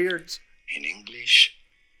with a weird. In English,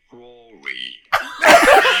 Rory.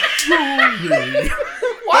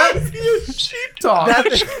 What? You sheepdog.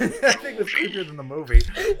 That thing was creepier than the movie.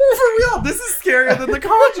 For real, this is scarier than The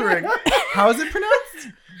Conjuring. How is it pronounced?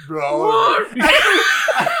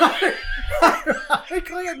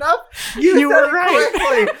 Ironically enough, you You said were it right.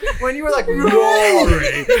 correctly when you were like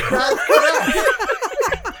Rory. That's correct.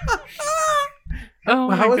 Oh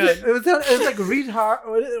my How was god. it? It was like retard.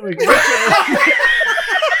 What is it? Like,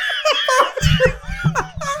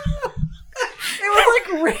 it was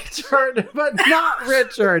like Richard, but not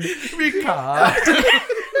Richard. Ricard.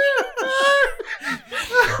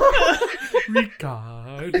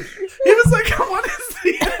 Ricard. It was like, what is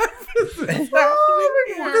the emphasis?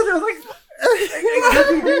 Because it was like, because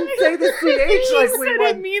he didn't say the CH like we said it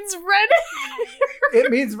went. means red. It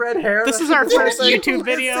means red hair. This That's is our what first it said. YouTube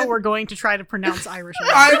video. We're going to try to pronounce Irish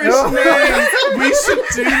names. Irish names. We should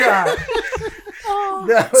do that.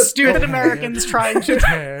 That was- Stupid Americans trying to.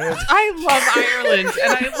 I love Ireland,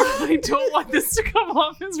 and I don't want this to come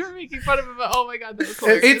off as we're making fun of it, but oh my god, that was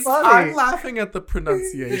hilarious. It's funny. I'm laughing at the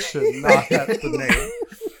pronunciation, not at the name.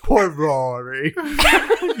 Poor Rory.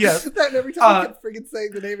 Yes. That every time I kept freaking saying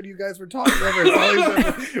the name and you guys were talking over, it's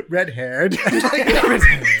always red-haired.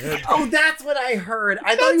 Oh, that's what I heard.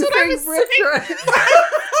 I thought That's you what I were was saying Richard.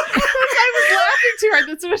 I was laughing too hard.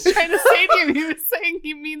 That's what I was trying to say to him. He was saying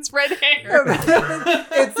he means red hair.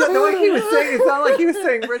 It's the way he was saying. It sounded like he was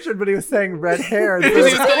saying Richard, but he was saying red hair. So He was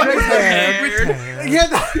it's going red red hair. hair. Yeah.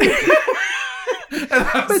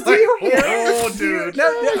 I was But do you hear? oh, do you- dude.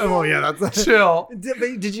 Oh yeah, that's Chill.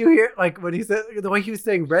 Did you hear like when he said the way he was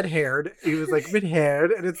saying red haired? He was like red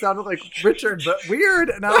haired, and it sounded like Richard, but weird.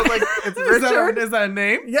 And I was like, it's Richard. Is that a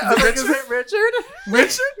name? Yeah, I was like, is it Richard?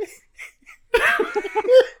 Richard?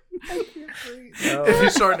 No. If you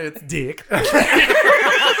shorten it, it's Dick.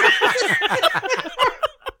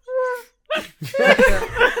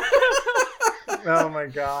 Oh my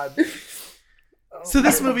god. So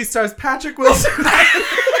this movie stars Patrick Wilson.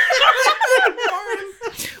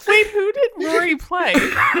 Wait, who did Rory play?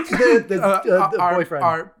 The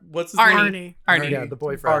boyfriend. What's his name? Arnie. Arnie. Yeah, the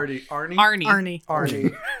boyfriend. Arnie. Arnie.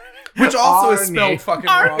 Arnie. Which also is Arnie. spelled fucking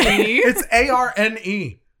wrong. Arnie. It's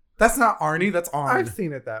Arne. That's not Arnie, that's Arn. I've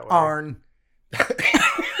seen it that way. Arn.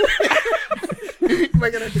 Am I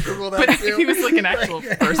gonna have to Google that But too? he was like an actual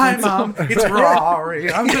person. Hi, Mom. It's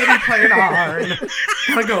Rory. I'm going to be playing Arn.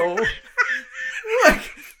 Gotta go. Like,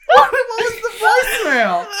 what was the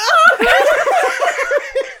voicemail?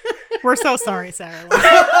 We're so sorry, Sarah.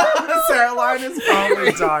 Sarah Line is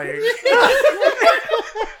probably dying.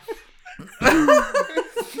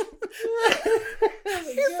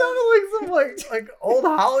 He sounded like some like old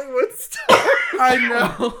Hollywood star. I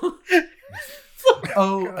know.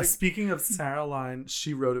 Oh, speaking of Sarah Line,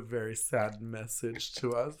 she wrote a very sad message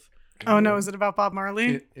to us. Oh no, is it about Bob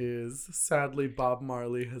Marley? It is. Sadly, Bob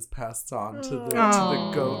Marley has passed on to the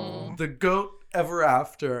Oh. goat ever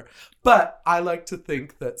after. But I like to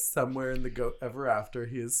think that somewhere in the goat ever after,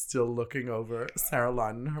 he is still looking over Sarah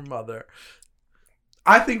Line and her mother.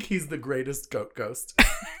 I think he's the greatest goat ghost.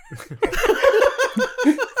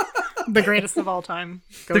 The greatest of all time.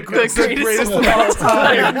 The greatest of all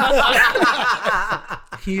time.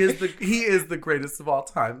 He is the greatest of all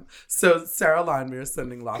time. So Sarah Line, we are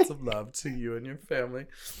sending lots of love to you and your family.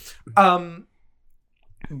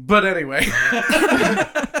 But anyway.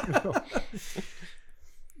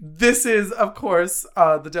 This is, of course,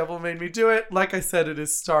 The Devil Made Me Do It. Like I said, it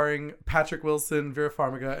is starring Patrick Wilson, Vera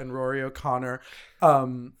Farmiga, and Rory O'Connor.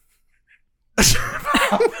 I'm so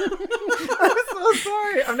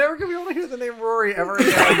sorry. I'm never gonna be able to hear the name Rory ever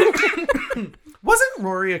again. Wasn't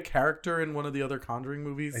Rory a character in one of the other Conjuring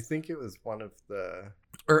movies? I think it was one of the.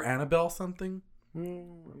 Or Annabelle something?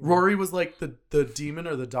 Rory was like the demon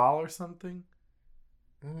or the doll or something?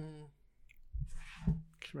 Can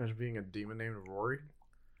you imagine being a demon named Rory?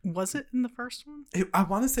 Was it in the first one? I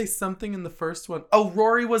want to say something in the first one. Oh,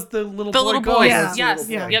 Rory was the little boy. Little ghost. boy. Yeah. Yes.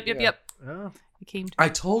 Yeah. Yep. Oh. He came to I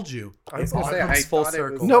told you. I was gonna say, It comes I full thought it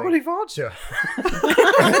was circle. Nobody fought you.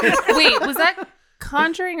 Wait, was that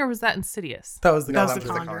Conjuring or was that Insidious? That was the That guy. was The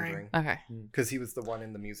Conjuring. Okay. Because he was the one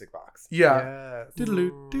in the music box. Yeah. Yes.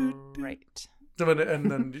 Right. And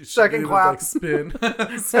then Second would, clap. like, spin.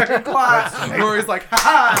 Second clap. Rory's like,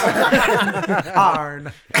 ha ha.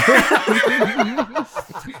 Arn.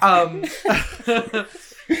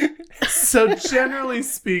 So generally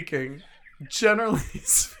speaking,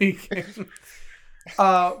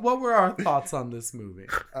 what were our thoughts on this movie?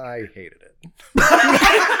 I hated it.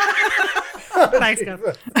 Thanks,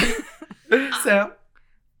 Kev. Sam?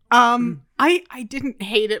 I didn't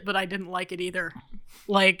hate it, but I didn't like it either.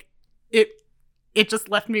 Like it just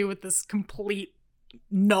left me with this complete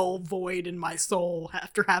null void in my soul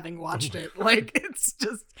after having watched it. Like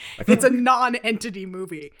it's a non-entity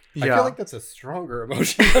movie. I feel like that's a stronger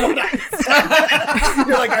emotion than what I said.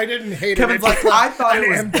 You're like, I didn't hate Kevin's it. like, I thought it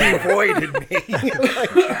was empty bad. void in me.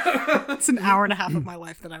 It's an hour and a half of my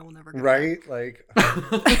life that I will never get. Right? Like,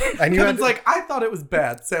 and you Kevin's had like, I thought it was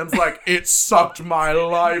bad. Sam's like, it sucked my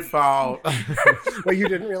life out. what you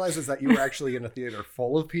didn't realize is that you were actually in a theater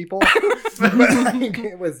full of people. But like,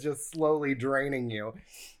 it was just slowly draining you.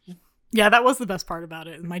 Yeah, that was the best part about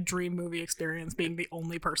it. My dream movie experience being the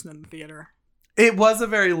only person in the theater. It was a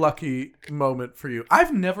very lucky moment for you.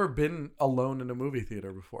 I've never been alone in a movie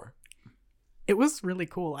theater before. It was really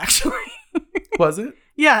cool, actually. Was it?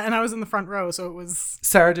 Yeah, and I was in the front row, so it was...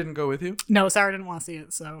 Sarah didn't go with you? No, Sarah didn't want to see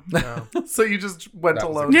it, so... So you just went That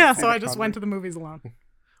was alone? Yeah, to see so the I just Conjuring? went to the movies alone.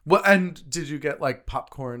 Well, and did you get like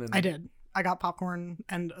popcorn? And I did. I got popcorn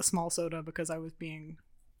and a small soda because I was being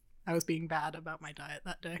bad about my diet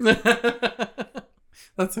that day.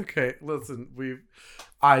 That's okay. Listen,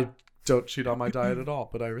 I don't cheat on my diet at all,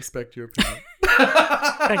 but I respect your opinion.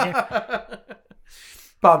 Thank you.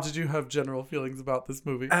 Bob, did you have general feelings about this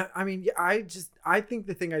movie? I mean, yeah, I think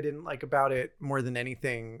the thing I didn't like about it more than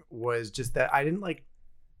anything was just that I didn't like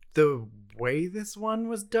the way this one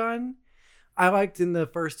was done. I liked in the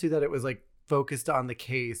first two that it was like focused on the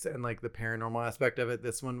case and like the paranormal aspect of it.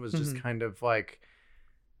 This one was just kind of like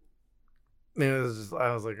It was just,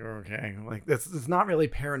 I was like, okay, like this it's not really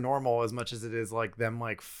paranormal as much as it is like them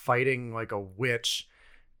like fighting like a witch,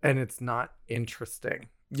 and it's not interesting.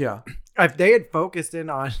 Yeah. If they had focused in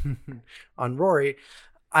on on Rory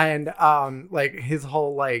and like his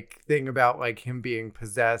whole like thing about like him being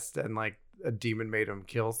possessed and like a demon made him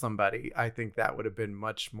kill somebody, I think that would have been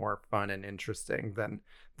much more fun and interesting than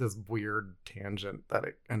this weird tangent that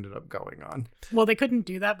it ended up going on. Well, they couldn't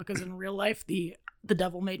do that because in real life, the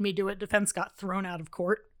devil made me do it defense got thrown out of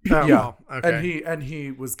court. Oh, Yeah. well, okay. And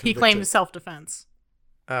he was He convicted. claimed self-defense.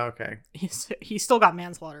 Oh, okay. He still got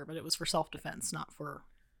manslaughter, but it was for self-defense, not for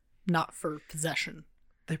possession.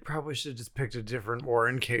 They probably should have just picked a different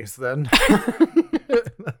Warren case then.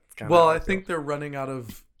 Well, I think they're running out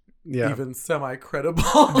of yeah. even semi-credible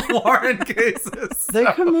Warren cases. They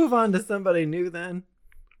so- could move on to somebody new then.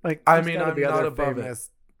 Like, I there's mean, gotta I'm be not other above it. famous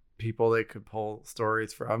people they could pull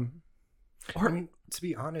stories from. I mean, to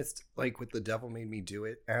be honest, like with the devil made me do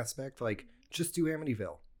it aspect, like just do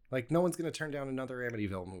Amityville. Like no one's gonna turn down another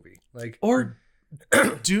Amityville movie. Like Or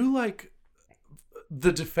do like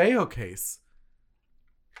the DeFeo case,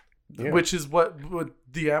 Yeah. which is what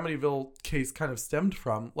the Amityville case kind of stemmed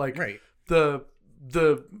from. Like right. the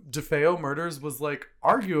DeFeo murders was like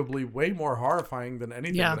arguably way more horrifying than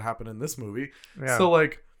anything Yeah. that happened in this movie. Yeah. So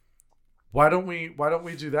like, why don't we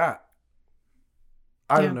do that?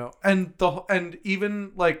 I don't know. And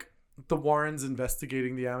even like the Warrens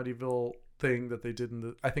investigating the Amityville thing that they did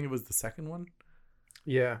I think it was the second one,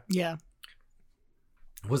 yeah. Yeah.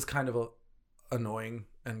 was kind of annoying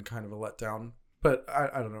and kind of a letdown. But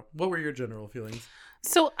I don't know. What were your general feelings?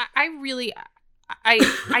 So I really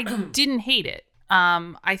I didn't hate it.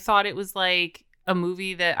 I thought it was like a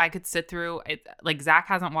movie that I could sit through. Like Zach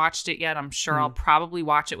hasn't watched it yet. I'm sure I'll probably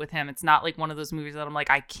watch it with him. It's not like one of those movies that I'm like,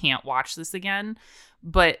 I can't watch this again.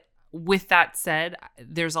 But with that said,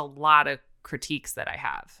 there's a lot of critiques that I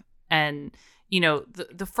have. And, you know,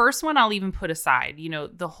 the first one I'll even put aside, you know,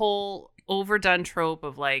 the whole overdone trope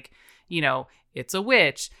of like, you know, it's a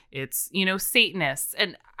witch, it's, you know, Satanists.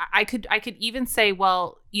 And I could even say,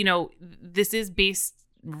 well, you know, this is based,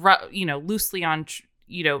 you know, loosely on,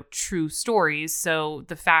 you know, true stories. So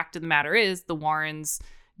the fact of the matter is the Warrens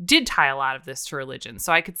did tie a lot of this to religion.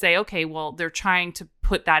 So I could say, okay, well, they're trying to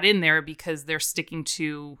put that in there because they're sticking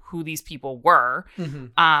to who these people were. Mm-hmm.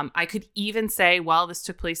 I could even say, well, this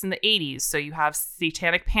took place in the 80s. So you have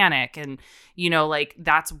satanic panic and, you know, like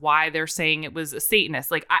that's why they're saying it was a Satanist.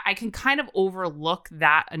 Like I can kind of overlook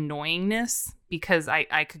that annoyingness because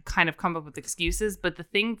I could kind of come up with excuses. But the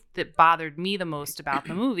thing that bothered me the most about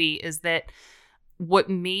the movie is that what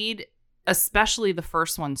made especially the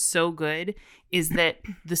first one so good is that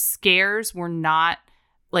the scares were not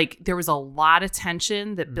like there was a lot of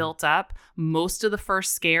tension that built up. Most of the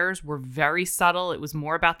first scares were very subtle. It was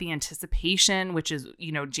more about the anticipation, which is,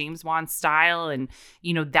 you know, James Wan's style. And,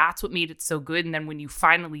 you know, that's what made it so good. And then when you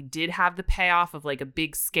finally did have the payoff of like a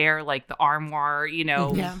big scare, like the armoire, you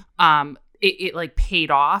know, Yeah. it like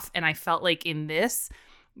paid off. And I felt like in this,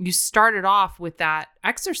 you started off with that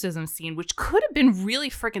exorcism scene, which could have been really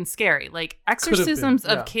freaking scary. Like exorcisms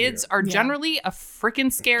yeah, of kids yeah. are Yeah. generally a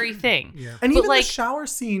freaking scary thing. Yeah. And But, even like- the shower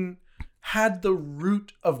scene had the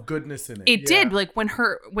root of goodness in it. It did, like when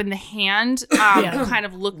the hand Yeah. kind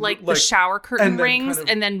of looked like the Like- shower curtain and then rings kind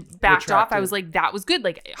of and then backed off. I retracted. was like, that was good,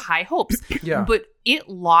 like high hopes. Yeah. But it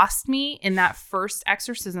lost me in that first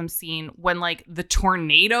exorcism scene when like the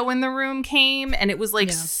tornado in the room came and it was like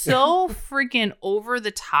Yeah. so freaking over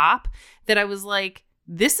the top that I was like,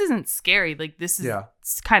 this isn't scary. Like this is Yeah.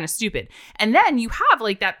 kind of stupid. And then you have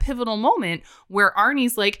like that pivotal moment where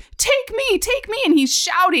Arnie's like, take me. And he's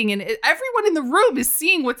shouting and everyone in the room is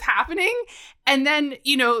seeing what's happening. And then,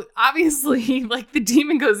 you know, obviously like the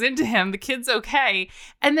demon goes into him, the kid's okay.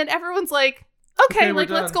 And then everyone's like, okay, we're like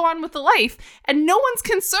let's done. go on with the life. And no one's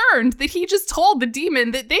concerned that he just told the demon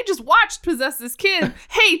that they just watched possess this kid.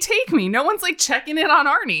 Hey, take me. No one's like checking in on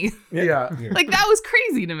Arnie. Yeah. Like that was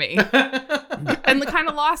crazy to me. And it kind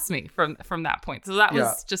of lost me from that point. So that was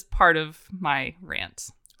Yeah. just part of my rant.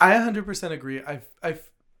 I 100% agree. I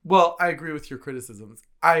agree with your criticisms.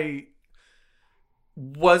 I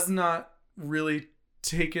was not really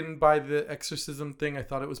taken by the exorcism thing. I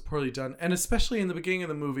thought it was poorly done. And especially in the beginning of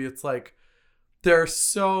the movie, it's like there are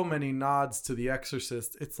so many nods to The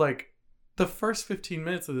Exorcist. It's like the first 15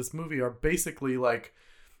 minutes of this movie are basically like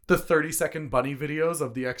the 30-second bunny videos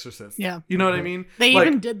of The Exorcist. Yeah. You know what I mean? They Like,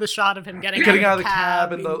 even did the shot of him getting out of the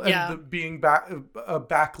cab and yeah. the being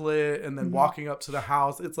backlit and then Mhm. walking up to the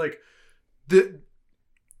house. It's like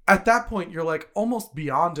at that point you're like almost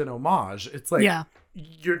beyond an homage. It's like yeah.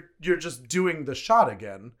 you're just doing the shot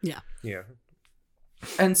again. Yeah.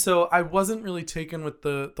 And so I wasn't really taken with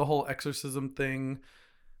the whole exorcism thing.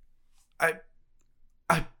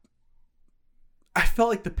 I felt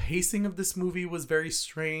like the pacing of this movie was very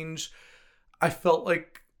strange. I felt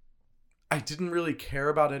like I didn't really care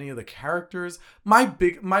about any of the characters. My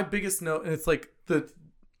biggest note, and it's like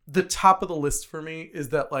the top of the list for me, is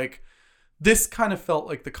that like this kind of felt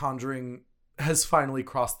like The Conjuring has finally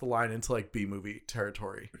crossed the line into like B-movie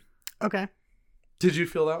territory. Okay. Did you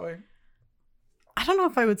feel that way? I don't know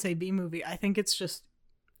if I would say B-movie. I think it's just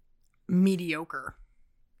mediocre.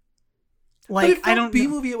 Like, but it felt I don't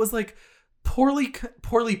B-movie. It was like poorly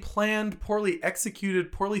planned, poorly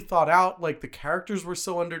executed, poorly thought out. Like the characters were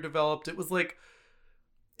so underdeveloped. It was like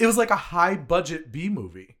a high budget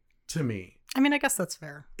B-movie to me. I mean, I guess that's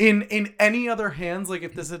fair. In any other hands, like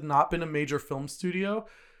if this had not been a major film studio,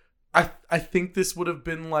 I think this would have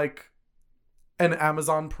been like an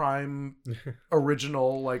Amazon Prime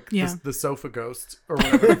original, like the Sofa Ghost or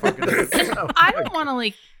whatever the fuck it is. I don't want to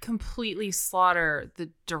like completely slaughter the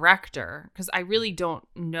director because I really don't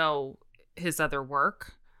know his other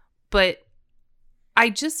work, but I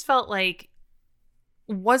just felt like,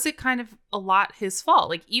 was it kind of a lot his fault?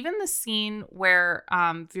 Like even the scene where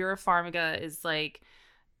Vera Farmiga is like,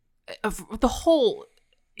 the whole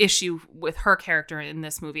issue with her character in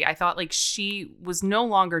this movie, I thought like she was no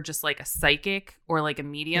longer just like a psychic or like a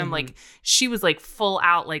medium. Mm-hmm. Like she was like full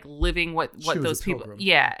out like living what those people. Pilgrim.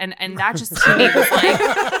 Yeah, and that just to me was like,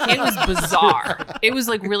 it was bizarre. It was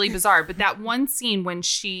like really bizarre. But that one scene when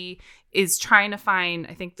she is trying to find,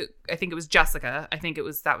 I think it was Jessica.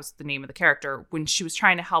 That was the name of the character, when she was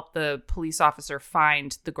trying to help the police officer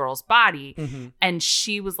find the girl's body, and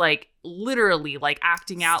she was like literally like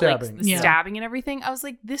acting out stabbing. Like the stabbing and everything. I was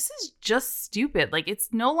like, this is just stupid. Like it's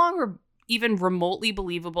no longer even remotely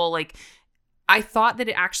believable. Like I thought that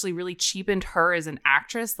it actually really cheapened her as an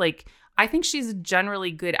actress. Like I think she's a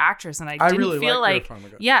generally good actress, and I didn't really feel like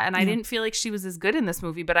I didn't feel like she was as good in this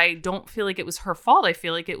movie, but I don't feel like it was her fault. I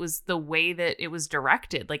feel like it was the way that it was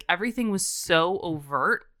directed. Like everything was so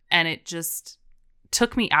overt, and it just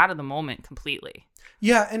took me out of the moment completely.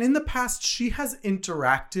 Yeah, and in the past, she has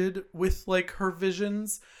interacted with like her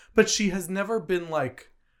visions, but she has never been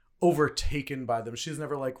like overtaken by them. She's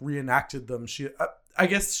never like reenacted them. I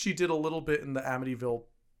guess she did a little bit in the Amityville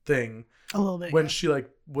thing. A little bit. When she like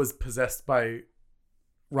was possessed by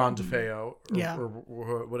Ron DeFeo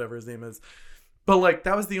or whatever his name is. But like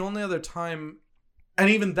that was the only other time, and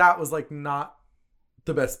even that was like not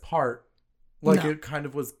the best part. Like it kind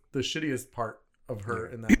of was the shittiest part of her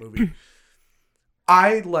in that movie.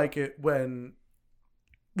 I like it when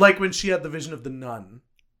she had the vision of the nun.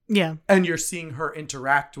 Yeah. And you're seeing her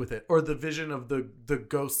interact with it, or the vision of the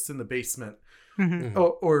ghosts in the basement. Mm-hmm.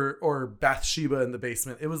 Or Bathsheba in the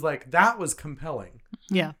basement. It was like, that was compelling.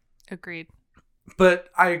 Yeah. Agreed. But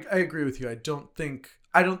I agree with you. I don't think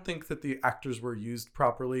that the actors were used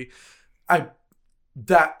properly.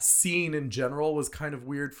 That scene in general was kind of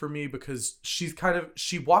weird for me because she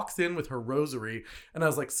walks in with her rosary, and I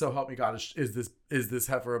was like, so help me God, is this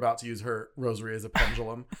heifer about to use her rosary as a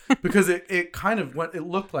pendulum? Because it kind of went, it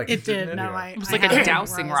looked like it did. It was like a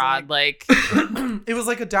dowsing rod, like it was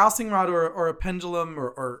like a dowsing rod or a pendulum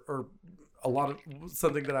or a lot of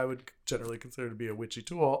something that I would generally consider to be a witchy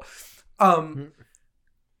tool. And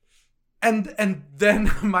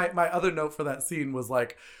then my other note for that scene was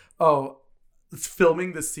like, oh,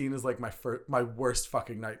 filming this scene is like my worst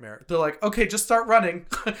fucking nightmare. They're like, okay, just start running.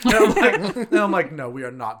 And I'm like, no, we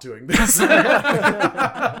are not doing this.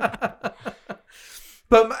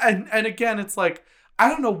 But and again, it's like, I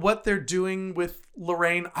don't know what they're doing with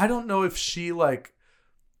Lorraine. I don't know if she like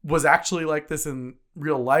was actually like this in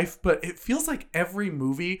real life, but it feels like every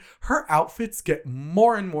movie her outfits get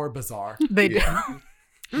more and more bizarre. They do.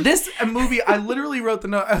 This movie, I literally wrote the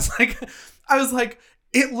note. I was like,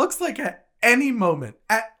 it looks like at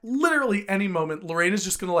literally any moment, Lorraine is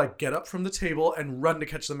just gonna like get up from the table and run to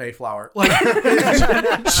catch the Mayflower. Like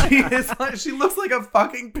she looks like a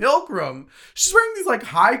fucking pilgrim. She's wearing these like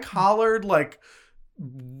high collared, like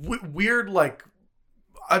weird, like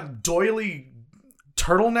doily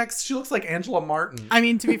turtlenecks. She looks like Angela Martin. I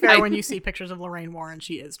mean, to be fair, when you see pictures of Lorraine Warren,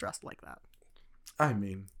 she is dressed like that. I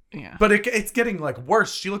mean, yeah, but it's getting like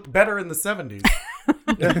worse. She looked better in the 70s.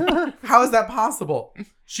 How is that possible?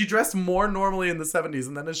 She dressed more normally in the 70s,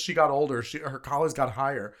 and then as she got older, her collars got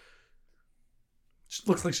higher. She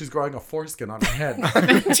looks like she's growing a foreskin on her head.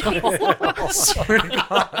 Swear to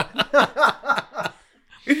God.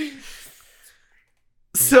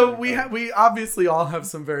 So we obviously all have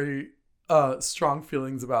some very strong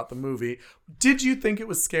feelings about the movie. Did you think it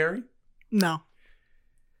was scary? No.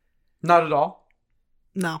 Not at all?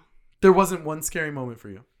 No. There wasn't one scary moment for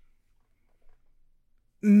you.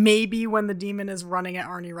 Maybe when the demon is running at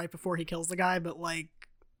Arnie right before he kills the guy, but like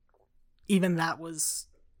even that was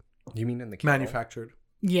You mean in the kennel? Manufactured.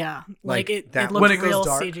 yeah, like it that looked when it goes real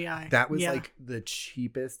dark, CGI. That was Yeah. like the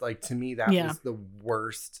cheapest. Like to me, that Yeah. was the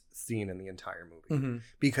worst scene in the entire movie Mm-hmm.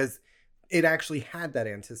 because it actually had that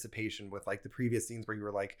anticipation with like the previous scenes where you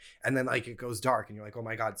were like, and then like it goes dark and you're like, oh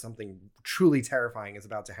my God, something truly terrifying is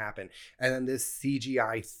about to happen. And then this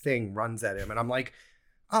CGI thing runs at him. And I'm like,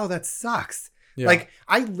 oh, that sucks. Yeah. Like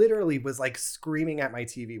I literally was like screaming at my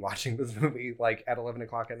TV watching this movie like at 11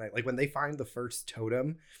 o'clock at night. Like when they find the first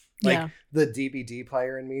totem, like Yeah. the DVD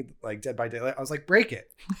player in me, like Dead by Daylight, I was like, break it.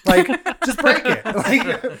 Like, just break it.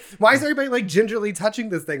 Like, why is everybody like gingerly touching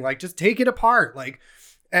this thing? Like, just take it apart. Like,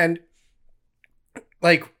 and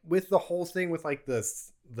like with the whole thing with like the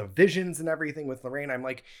visions and everything with Lorraine, I'm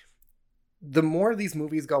like, the more these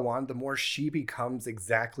movies go on, the more she becomes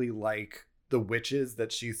exactly like the witches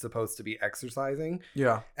that she's supposed to be exorcising.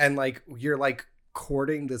 Yeah. And like you're like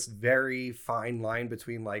courting this very fine line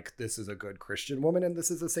between like this is a good Christian woman and this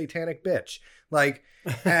is a satanic bitch. Like,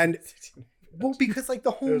 and well, because like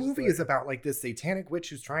the whole There's movie like- is about like this satanic witch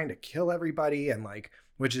who's trying to kill everybody, and like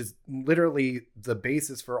which is literally the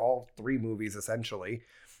basis for all three movies essentially.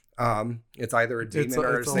 It's either a demon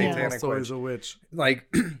or a It's satanic always witch. a witch.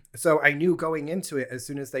 Like, so I knew going into it, as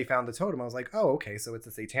soon as they found the totem, I was like, oh, okay, so it's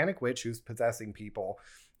a satanic witch who's possessing people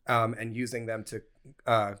and using them to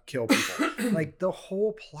kill people. Like the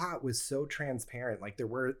whole plot was so transparent. Like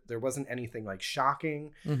there wasn't anything like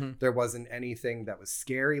shocking. Mm-hmm. There wasn't anything that was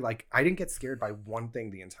scary. Like I didn't get scared by one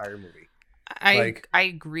thing the entire movie. I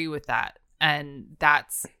agree with that. And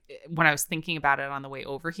that's when I was thinking about it on the way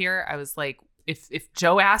over here, I was like, if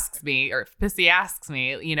Joe asks me or if Pissy asks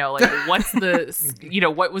me, you know, like what's the, you know,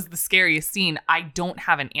 what was the scariest scene? I don't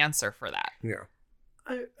have an answer for that. Yeah.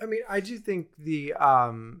 I mean, I do think the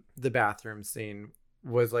bathroom scene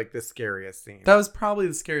was like the scariest scene. That was probably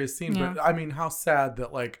the scariest scene. Yeah. But I mean, how sad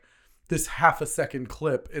that like this half a second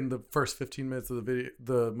clip in the first 15 minutes of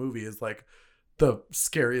the movie is like the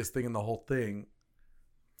scariest thing in the whole thing.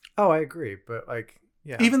 Oh, I agree, but like,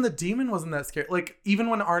 yeah, Even the demon wasn't that scary. Like even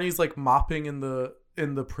when Arnie's like mopping in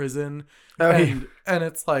the prison, Oh, and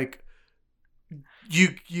it's like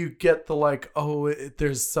you get the like, oh,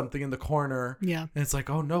 there's something in the corner, Yeah. and it's like,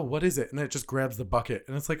 oh no, what is it? And then it just grabs the bucket,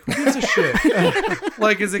 and it's like, who gives a shit?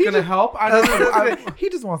 Like, is it gonna help? I don't know. he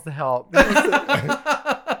just wants to help.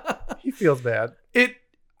 He feels bad.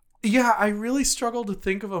 Yeah, I really struggled to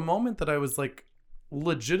think of a moment that I was like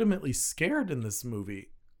legitimately scared in this movie.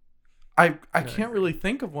 I can't really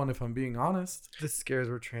think of one, if I'm being honest. The scares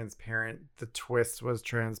were transparent. The twist was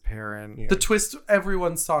transparent. Yeah. The twist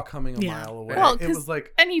everyone saw coming a Yeah. mile away. Well, it 'cause was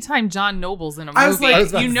like, anytime John Noble's in a I was movie,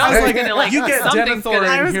 like- you know I was he's like, gonna like you get something's Denethor gonna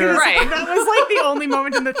in I was here. gonna say, Right. that was like the only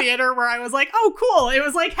moment in the theater where I was like, "Oh, cool!" It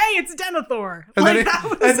was like, "Hey, it's Denethor." and, Like, then that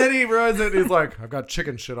was- and then he ruins it. And he's like, I've got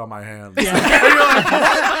chicken shit on my hands.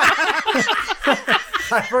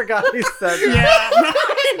 I forgot he said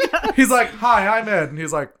that. yeah. He's like, hi, I'm Ed. And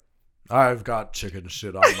he's like, I've got chicken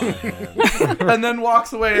shit on my hands. And then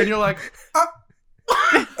walks away, and you're like,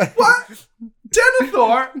 what?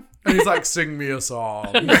 Denethor? And he's like, sing me a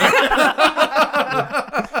song.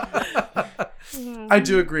 I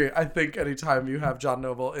do agree. I think anytime you have John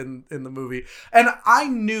Noble in the movie, and I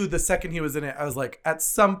knew the second he was in it, I was like, at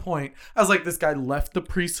some point, I was like, this guy left the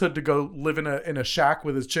priesthood to go live in a shack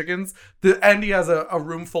with his chickens, and he has a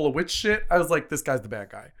room full of witch shit. I was like, this guy's the bad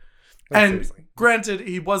guy. Like, And seriously. granted,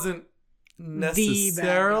 he wasn't The bad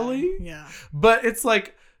necessarily, guy. Yeah. but it's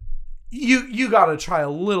like you gotta try a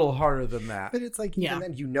little harder than that. But it's like, Yeah. even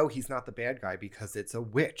then, you know, he's not the bad guy because it's a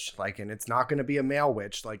witch. Like, and it's not going to be a male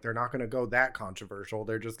witch. Like, they're not going to go that controversial.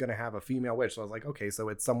 They're just going to have a female witch. So I was like, okay, so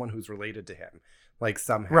it's someone who's related to him, like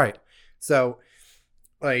somehow. Right. So,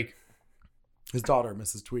 like, His daughter,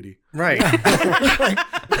 Mrs. Tweedy. right.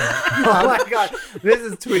 Oh my god,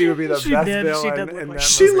 Mrs. Tweedy would be the She best did. She villain did look in like that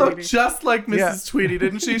She movie. looked just like Mrs. Yeah. Tweedy,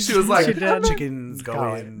 didn't she? She was like, She did. chickens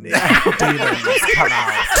go in, Yeah. demons come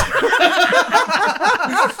out.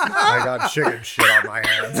 I got chicken shit on my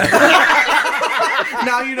hands.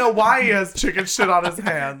 Now you know why he has chicken shit on his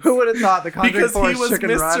hands. Who would have thought the Conjuring Because he Forest was Chicken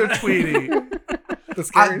Mr. Run? Tweedy. The,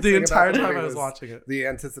 scariest The thing entire about the time movie I was watching it. The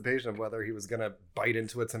anticipation of whether he was going to bite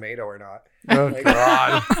into a tomato or not. Oh Like,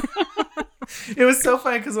 god. It was so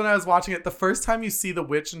funny because when I was watching it, the first time you see the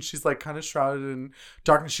witch and she's like kind of shrouded in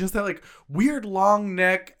darkness, she has that like weird long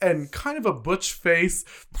neck and kind of a butch face.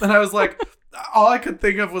 And I was like, all I could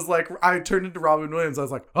think of was like, I turned into Robin Williams. I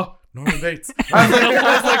was like, oh, Norman Bates. I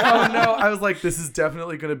was like, oh no. I was like, this is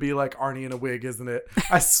definitely going to be like Arnie in a wig, isn't it?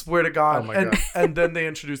 I swear to God. Oh my God. And then they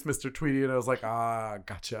introduced Mr. Tweedy and I was like,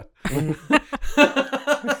 gotcha.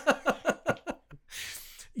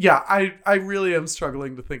 Yeah, I really am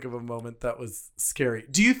struggling to think of a moment that was scary.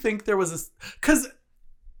 Do you think there was because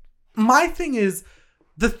my thing is,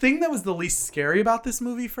 the thing that was the least scary about this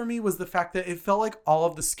movie for me was the fact that it felt like all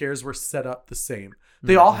of the scares were set up the same.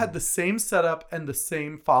 They all had the same setup and the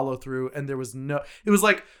same follow through, and there was it was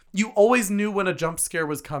like you always knew when a jump scare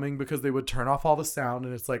was coming because they would turn off all the sound,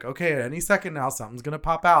 and it's like, okay, at any second now something's gonna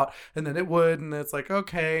pop out, and then it would, and it's like,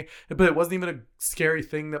 okay, but it wasn't even a scary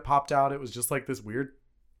thing that popped out. It was just like this weird,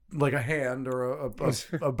 like a hand or a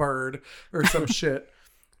bird or some shit.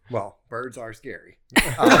 Well, birds are scary. But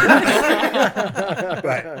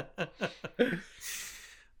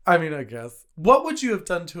I mean, I guess. What would you have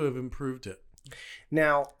done to have improved it?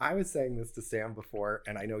 Now, I was saying this to Sam before,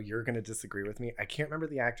 and I know you're going to disagree with me. I can't remember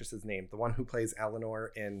the actress's name, the one who plays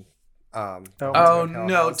Eleanor in. Oh Haunted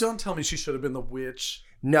no! House. Don't tell me she should have been the witch.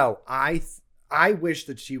 No, I wish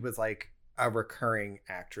that she was like a recurring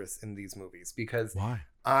actress in these movies because Why?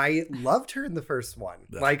 I loved her in the first one.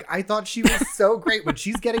 Like, I thought she was so great when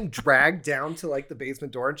she's getting dragged down to like the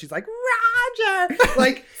basement door and she's like, Roger!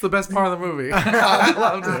 Like, It's the best part of the movie. I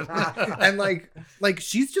loved it. And like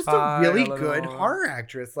she's just a Hi, really Eleanor. good horror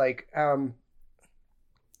actress. Like,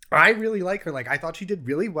 I really like her. Like, I thought she did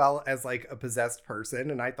really well as like a possessed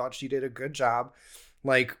person, and I thought she did a good job,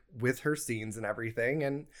 like with her scenes and everything.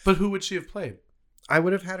 And But who would she have played? I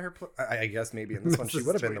would have had her. I guess maybe in this one she Mrs.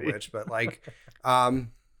 would have been the Tweedy. witch, but like,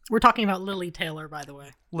 We're talking about Lily Taylor, by the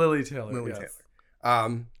way. Lily Taylor. Lily yes.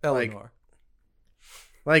 Taylor. Eleanor.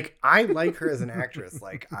 Like I like her as an actress.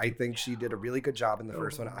 Like I think she did a really good job in the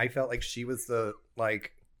first one. I felt like she was the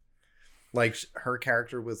like her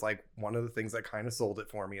character was like one of the things that kind of sold it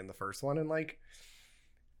for me in the first one. And like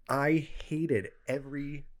I hated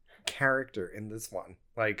every character in this one.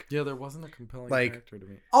 Like Yeah, there wasn't a compelling Like- character to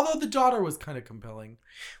me. Although the daughter was kind of compelling.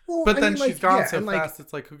 well, But I then mean, she's like, gone yeah, so and, like, fast,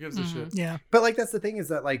 it's like, who gives a Mhm. shit? Yeah. But like that's the thing is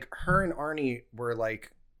that like her and Arnie were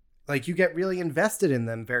like you get really invested in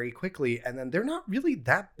them very quickly, and then they're not really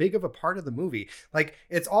that big of a part of the movie. Like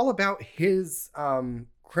it's all about his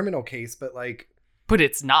criminal case, but But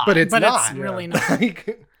it's not. but it's But not it's really not.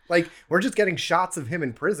 like we're just getting shots of him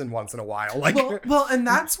in prison once in a while. Like Well, and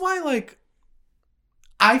that's why, like,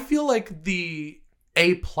 I feel like the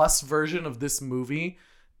A+ version of this movie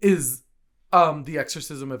is The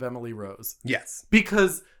Exorcism of Emily Rose. yes,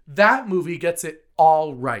 Because that movie gets it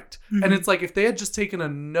all right. Mhm. And it's like, if they had just taken a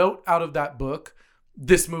note out of that book,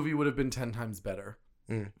 this movie would have been 10 times better.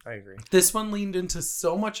 I agree. This one leaned into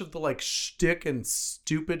so much of the like shtick and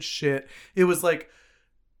stupid shit. It was like,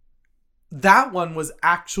 that one was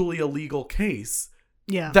actually a legal case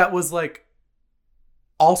Yeah. that was like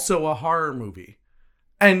also a horror movie.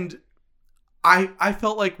 And I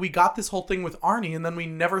felt like we got this whole thing with Arnie and then we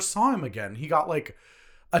never saw him again. He got like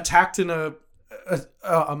attacked in a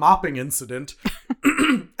mopping incident.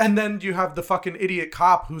 And then you have the fucking idiot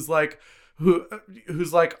cop who's like,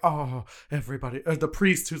 oh, everybody, the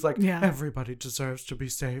priest who's like, Yeah. everybody deserves to be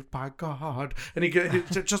saved by God, and he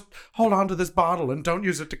just hold on to this bottle and don't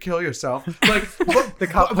use it to kill yourself. Like the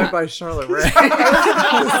cop played by Charlotte Rae.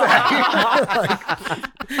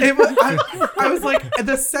 I was like,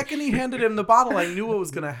 the second he handed him the bottle, I knew what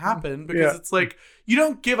was going to happen because Yeah. it's like, you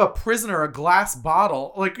don't give a prisoner a glass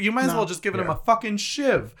bottle. Like, you might as No. well just give him a fucking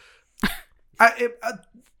shiv.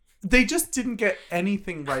 They just didn't get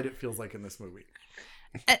anything right, it feels like, in this movie.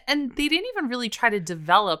 And they didn't even really try to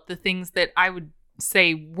develop the things that I would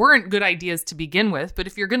say weren't good ideas to begin with. But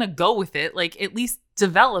if you're going to go with it, like, at least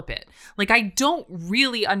develop it. Like, I don't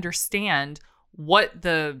really understand what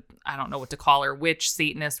I don't know what to call her, witch,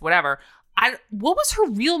 Satanist, whatever. What was her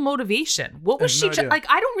real motivation? What was I she, have no idea. like,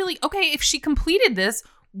 I don't really, okay, if she completed this,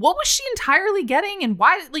 what was she entirely getting and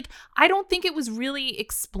why? Like, I don't think it was really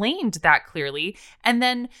explained that clearly. And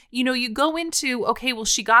then, you go into, okay, well,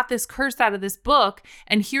 she got this curse out of this book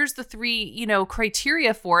and here's the 3,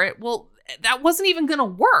 criteria for it. Well, that wasn't even going to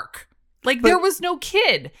work. Like, But- there was no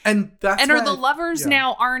kid. And that's And are why the lovers yeah.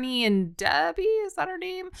 now Arnie and Debbie? Is that her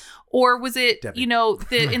name? Or was it, Debbie.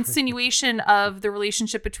 the insinuation of the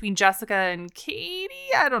relationship between Jessica and Katie?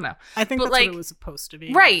 I don't know. I think but, that's like- what it was supposed to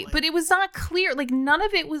be. Right. Like, But it was not clear. Like, none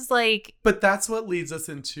of it was like, But that's what leads us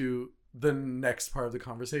into the next part of the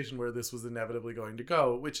conversation where this was inevitably going to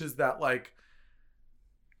go, which is that, like,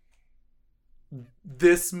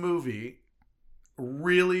 this movie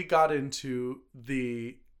really got into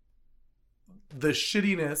the the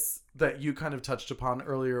shittiness that you kind of touched upon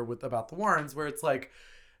earlier with about the Warrens, where it's like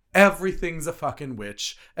everything's a fucking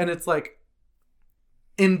witch, and it's like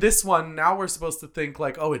in this one now we're supposed to think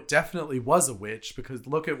like, oh, it definitely was a witch because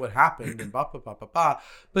look at what happened and ba ba ba ba ba,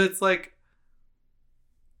 but it's like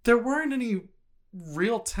there weren't any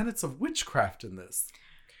real tenets of witchcraft in this.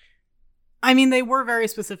 I mean, they were very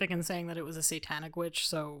specific in saying that it was a satanic witch,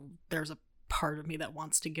 so there's a part of me that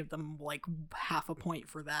wants to give them like half a point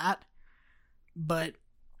for that. But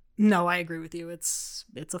no, I agree with you. It's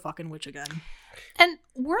a fucking witch again. And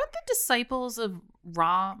weren't the disciples of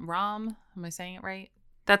Ram? Am I saying it right?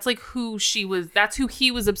 That's like who she was. That's who he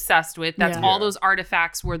was obsessed with. That's Yeah. all those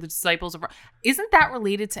artifacts were the disciples of. Isn't that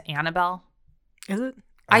related to Annabelle? Is it?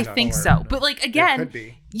 I I'm not think sure. so. But like It again, could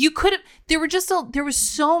be. you could have. There was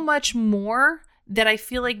so much more that I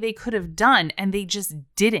feel like they could have done, and they just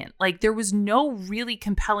didn't. Like there was no really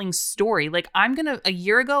compelling story. Like a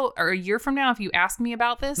year from now, if you ask me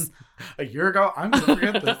about this, A year ago, I'm gonna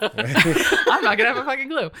forget this. I'm not gonna have a fucking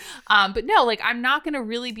clue. But no, like I'm not gonna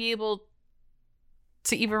really be able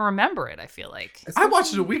to even remember it. I feel like. I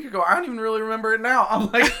watched it a week ago. I don't even really remember it now. I'm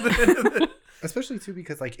like, Especially too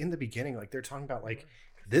because like in the beginning, like they're talking about like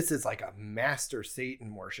this is like a master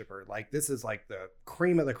Satan worshiper. Like this is like the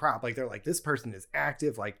cream of the crop. Like they're like this person is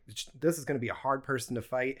active. Like this is going to be a hard person to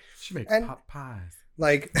fight. she makes And- pot pies.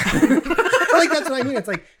 Like, like that's what I mean. It's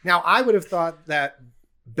like now I would have thought that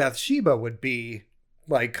Bathsheba would be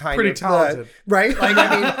like kind Pretty of talented. right? Like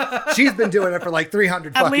I mean, she's been doing it for like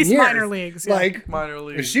 300 At fucking least years. minor leagues. Yeah. Like Minor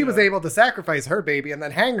league. she was yeah. able to sacrifice her baby and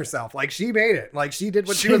then hang herself. Like she made it. Like she did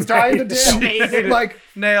what she was trying to do. She made it. Like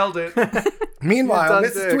Nailed it. meanwhile,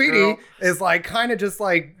 You've done Mrs. it, Tweedy girl. is like kind of just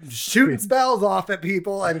like shooting spells off at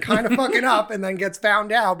people and kind of fucking up, and then gets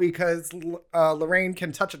found out because Lorraine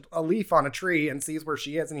can touch a leaf on a tree and sees where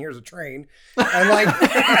she is and hears a train. And like,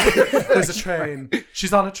 There's a train.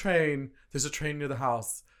 She's on a train. There's a train near the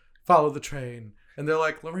house. Follow the train. And they're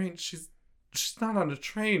like, Lorraine, she's not on a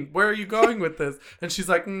train. Where are you going with this? And she's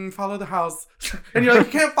like, follow the house. And you're like,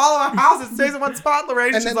 you can't follow a house. It stays in one spot, Lorraine.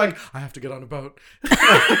 And And she's then, like, I have to get on a boat.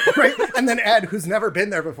 right? And then Ed, who's never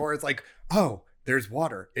been there before, is like, oh, there's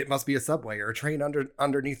water. It must be a subway or a train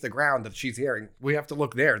underneath the ground that she's hearing. We have to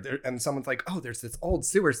look there. And someone's like, oh, there's this old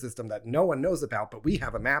sewer system that no one knows about, but we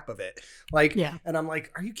have a map of it. Like, Yeah. and I'm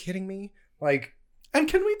like, are you kidding me? Like, And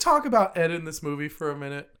can we talk about Ed in this movie for a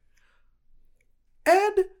minute?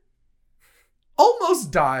 Ed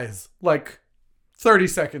almost dies like 30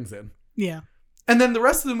 seconds in. Yeah. And then the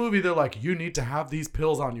rest of the movie, they're like, you need to have these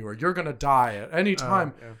pills on you or you're going to die at any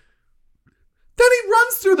time. Yeah. Then he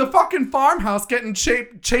runs through the fucking farmhouse getting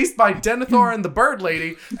chased by Denethor and the bird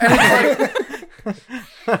lady. And it's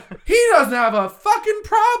like, he doesn't have a fucking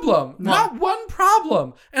problem. No. Not one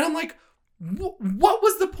problem. And I'm like, what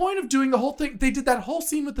was the point of doing the whole thing? They did that whole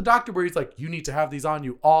scene with the doctor where he's like, you need to have these on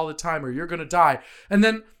you all the time or you're going to die. And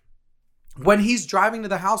then when he's driving to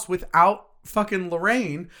the house without fucking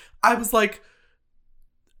Lorraine, I was like,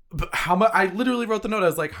 but how much? I literally wrote the note. I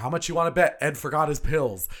was like, how much you want to bet Ed forgot his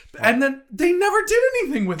pills? And then they never did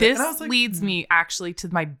anything with it. This And I was like, leads me actually to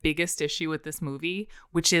my biggest issue with this movie,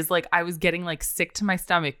 which is like I was getting like sick to my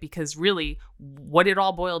stomach because really what it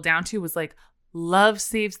all boiled down to was like love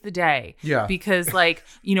saves the day. Yeah. Because like,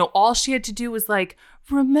 you know, all she had to do was like,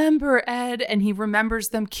 remember Ed, and he remembers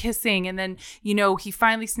them kissing, and then, you know, he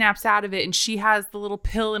finally snaps out of it and she has the little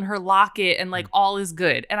pill in her locket and like all is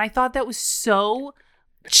good. And I thought that was so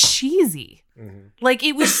cheesy. Like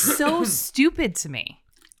it was so stupid to me.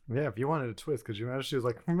 Yeah, if you wanted a twist, could you imagine? She was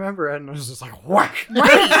like, remember Ed? And I was just like, whack. Right.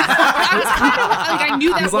 I was kind of like, I knew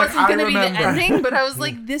that He's like, wasn't "I going to be the remember." ending, but I was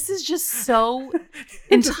like, this is just so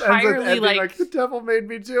It just ends with Ed entirely being like, the devil made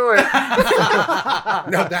me do it.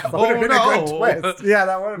 no, that would have been a good twist. Yeah,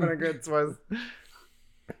 that would have been a good twist.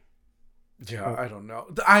 yeah, I don't know.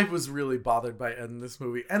 I was really bothered by Ed in this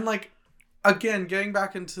movie. And like, again, getting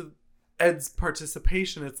back into Ed's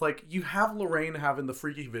participation, it's like you have Lorraine having the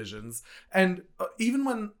freaky visions. And even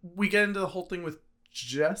when we get into the whole thing with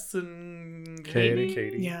Jess and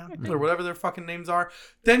Katie. Yeah. or whatever their fucking names are,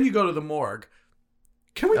 then you go to the morgue.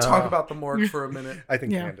 Can we talk about the morgue for a minute? I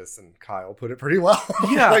think Yeah. Candace and Kyle put it pretty well.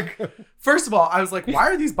 Yeah. Like, First of all, I was like, why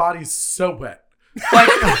are these bodies so wet? Like,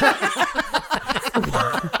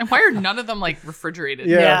 and why are none of them like refrigerated?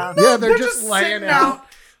 Yeah. yeah, they're they're just just laying sitting out. out.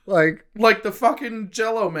 Like, the fucking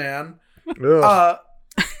Jello man. Ugh.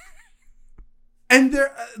 And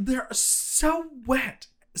they're so wet,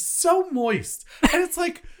 so moist. And it's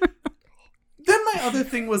like, then my other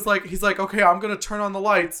thing was like, he's like, okay, I'm going to turn on the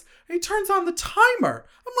lights. And he turns on the timer.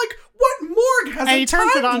 I'm like, what morgue has And a he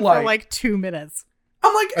turns it time on light? for like 2 minutes.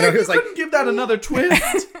 I'm like, I know, Ed, he you was like, couldn't give that another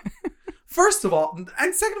twist. First of all,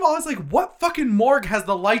 and second of all, I was like, what fucking morgue has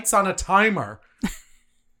the lights on a timer?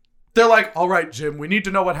 They're like, all right, Jim, we need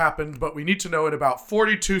to know what happened, but we need to know in about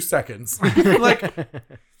 42 seconds. Like,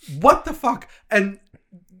 what the fuck? And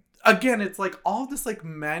again, it's like all this like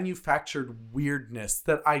manufactured weirdness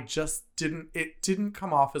that I just didn't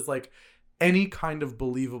come off as like any kind of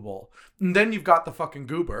believable. And then you've got the fucking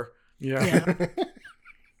goober. Yeah.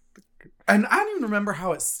 And I don't even remember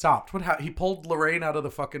how it stopped. He pulled Lorraine out of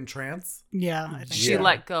the fucking trance? Yeah, I think She Yeah.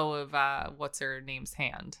 let go of what's her name's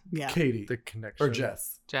hand? yeah. Katie. The connection. Or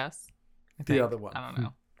Jess. Jess? I The think. other one. I don't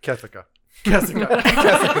know. Jessica. Jessica.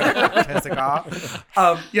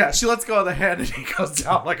 Yeah, she lets go of the hand and he goes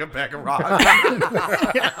down like a bag of rocks.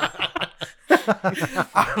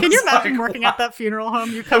 Can you imagine working at that funeral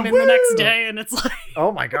home? You come in the next day and it's like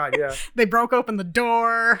Oh my god, yeah. they broke open the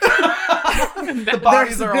door. The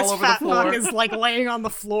bodies are this all over the fat floor. fuck is like laying on the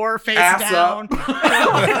floor face Ass down. up.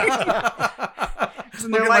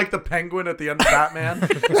 And they're Looking like the penguin at the end of Batman.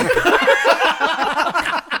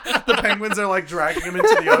 The penguins are like dragging him into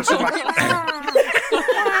the ocean.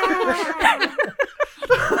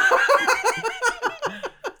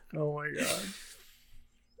 Oh my god.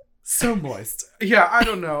 So moist. Yeah, I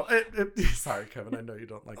don't know. Sorry, Kevin. I know you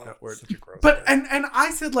don't like that word. Such a gross But word. and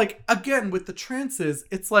I said, like, again with the trances,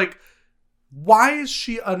 it's like, why is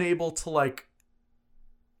she unable to like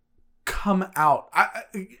come out?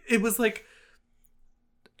 It was like,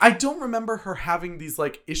 I don't remember her having these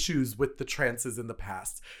like issues with the trances in the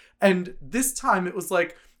past. And this time it was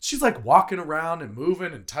like, she's like walking around and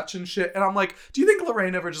moving and touching shit. And I'm like, do you think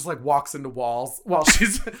Lorraine ever just like walks into walls while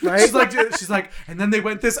she's, Right? she's like, and then they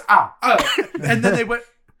went this, and then they went,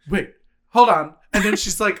 wait, hold on. And then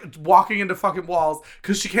she's like walking into fucking walls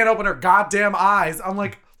because she can't open her goddamn eyes. I'm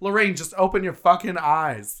like, Lorraine, just open your fucking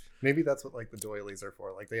eyes. Maybe that's what like the doilies are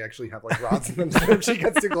for. Like they actually have like rods in them, so if she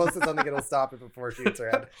gets too close to something, it'll stop it before she hits her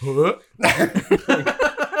head.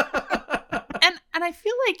 And I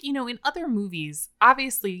feel like, you know, in other movies,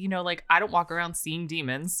 obviously, you know, like I don't walk around seeing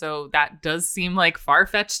demons. So that does seem like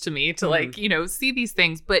far-fetched to me to like, you know, see these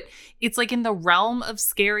things. But it's like in the realm of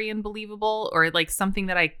scary and believable, or like something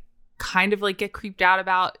that I kind of like get creeped out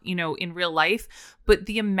about, you know, in real life. But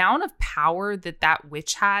the amount of power that that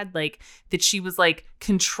witch had, like that she was like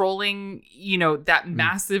controlling, you know, that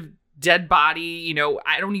massive dead body, you know,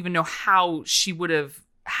 I don't even know how she would have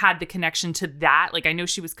had the connection to that. Like I know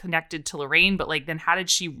she was connected to Lorraine, but like then how did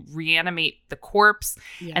she reanimate the corpse?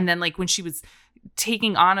 Yeah. And then like when she was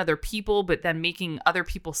taking on other people, but then making other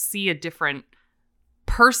people see a different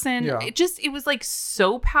person, Yeah. it was like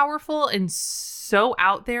so powerful and so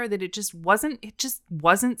out there that it just wasn't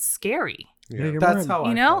scary. Yeah, you're That's more- how I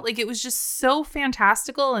You know, felt. like it was just so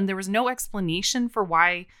fantastical and there was no explanation for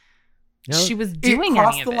why Yeah, she was It doing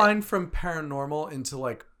crossed any of the it. line from paranormal into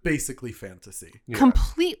like basically fantasy. Yeah.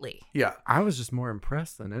 Completely. Yeah. I was just more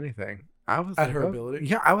impressed than anything. I was At like, her oh, ability?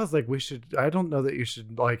 Yeah, I was like, I don't know that you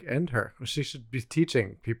should like end her. She should be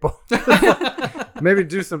teaching people. Maybe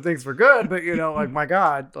do some things for good, but you know, like my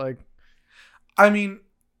God, like I mean,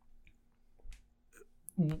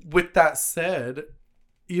 with that said,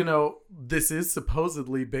 you know, this is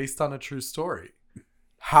supposedly based on a true story.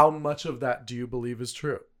 How much of that do you believe is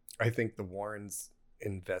true? I think the Warrens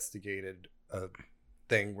investigated a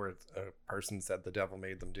thing where a person said the devil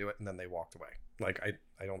made them do it and then they walked away. Like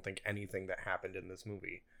I don't think anything that happened in this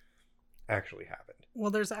movie actually happened.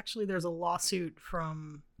 Well, there's a lawsuit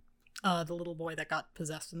from the little boy that got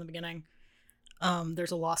possessed in the beginning.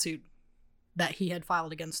 There's a lawsuit that he had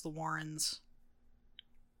filed against the Warrens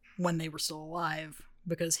when they were still alive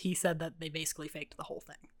because he said that they basically faked the whole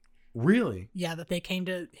thing. Really? Yeah, that they came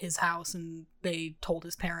to his house and they told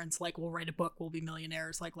his parents, like, we'll write a book, we'll be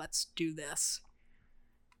millionaires, like, let's do this.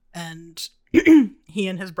 And he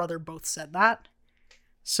and his brother both said that.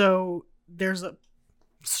 So there's a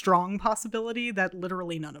strong possibility that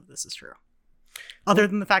literally none of this is true. Other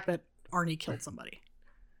than the fact that Arnie killed somebody.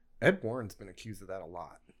 Ed Warren's been accused of that a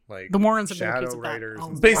lot. Like The Warrens have been Shadow accused of that Writers a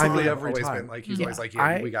and lot. Basically stuff. They've every always time. been like he's Yeah. always like,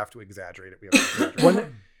 we have to exaggerate it. We have to exaggerate it.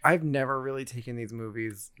 one I've never really taken these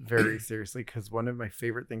movies very seriously because one of my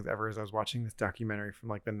favorite things ever is I was watching this documentary from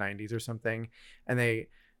like the 90s or something, and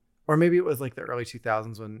or maybe it was like the early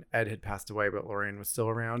 2000s when Ed had passed away but Lorraine was still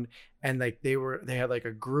around, and like they had like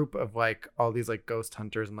a group of like all these like ghost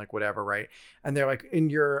hunters and like whatever, right? And they're like, in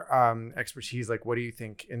your expertise, like what do you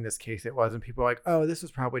think in this case it was? And people are like, oh, this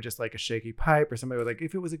was probably just like a shaky pipe, or somebody was like,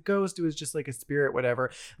 if it was a ghost it was just like a spirit,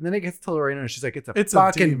 whatever. And then it gets to Lorraine and she's like, it's a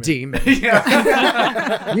fucking demon.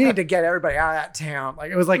 Yeah. You need to get everybody out of that town.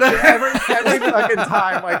 Like it was like every fucking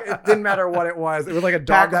time, like it didn't matter what it was. It was like a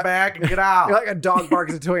dog Pack a bag and get out. like a dog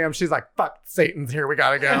barks at 2 a.m. him. She's like, fuck, Satan's here. We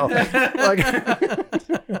gotta go.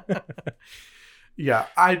 Like, Yeah,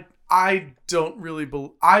 I don't really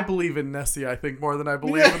I believe in Nessie, I think, more than I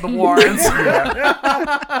believe in the Warrens.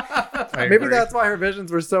 maybe that's why her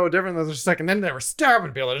visions were so different. There's just like, and then they were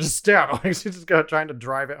stabbing people. They just stab. Like she's just trying to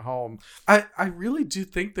drive it home. I really do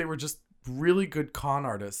think they were just really good con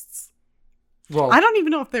artists. Well, I don't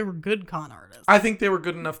even know if they were good con artists. I think they were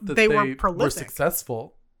good enough that They they were were prolific.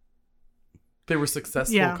 successful. They were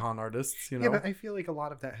successful Yeah. con artists, you know? Yeah, but I feel like a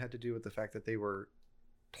lot of that had to do with the fact that they were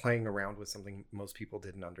playing around with something most people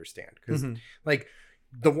didn't understand. Because, Mhm. like,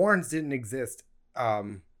 the Warrens didn't exist.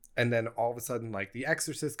 And then all of a sudden, like, The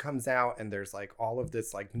Exorcist comes out, and there's, like, all of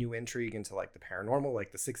this, like, new intrigue into, like, the paranormal.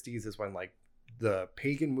 Like, the 60s is when, like, the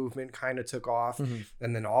pagan movement kind of took off. Mhm.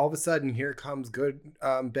 And then all of a sudden, here comes good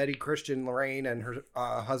Betty Christian Lorraine and her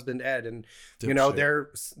husband Ed. And, you know,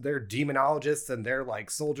 Dipshit. they're demonologists, and they're, like,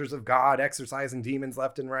 soldiers of God exorcising demons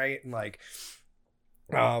left and right. And, like,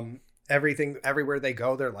 everything, everywhere they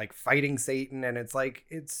go, they're like fighting Satan. And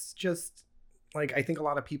it's just like, I think a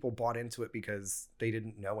lot of people bought into it because they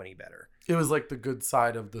didn't know any better. It was like the good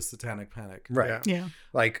side of the Satanic Panic. Right. Yeah. Yeah.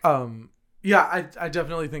 Like, Yeah, I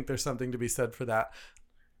definitely think there's something to be said for that.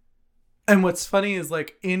 And what's funny is,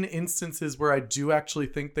 like, in instances where I do actually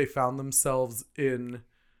think they found themselves in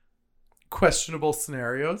questionable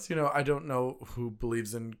scenarios, you know, I don't know who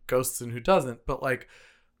believes in ghosts and who doesn't, but like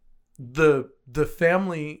the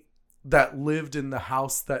family that lived in the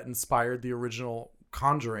house that inspired the original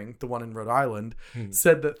Conjuring, the one in Rhode Island,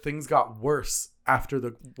 said that things got worse after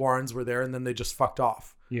the Warrens were there, and then they just fucked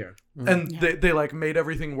off. yeah. And Yeah. they like made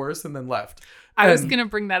everything worse and then left. I was And- going to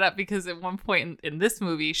bring that up because at one point in this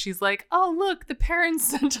movie, she's like, oh, look, the parents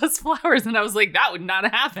sent us flowers. And I was like, that would not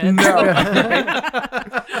happen.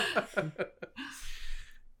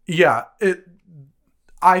 Yeah,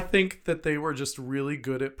 I think that they were just really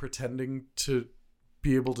good at pretending to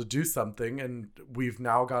be able to do something, and we've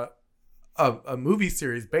now got a movie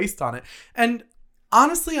series based on it. And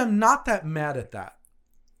honestly, I'm not that mad at that.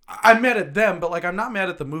 I'm mad at them, but like, I'm not mad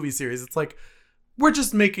at the movie series. It's like, we're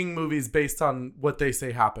just making movies based on what they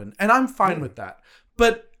say happened, and I'm fine with that.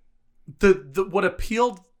 But the what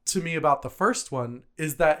appealed to me about the first one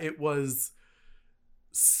is that it was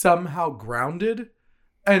somehow grounded,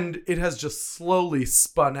 and it has just slowly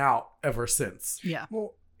spun out ever since. Yeah.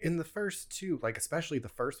 Well, in the first two, like, especially the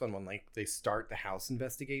first one, when like they start the house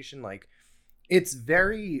investigation, like, it's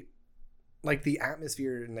very, like, the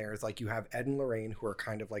atmosphere in there is like, you have Ed and Lorraine, who are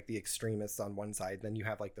kind of like the extremists on one side. Then you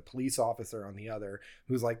have like the police officer on the other,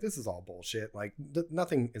 who's like, this is all bullshit. Like,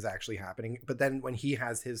 nothing is actually happening. But then when he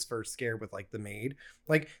has his first scare with like the maid,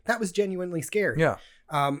 like, that was genuinely scary. Yeah.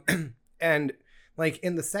 And like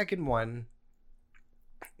in the second one,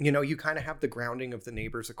 you know, you kind of have the grounding of the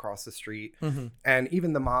neighbors across the street. Mm-hmm. And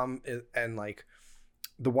even the mom and like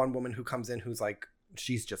the one woman who comes in, who's like,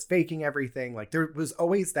 she's just faking everything. Like, there was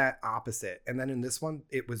always that opposite. And then in this one,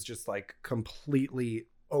 it was just like completely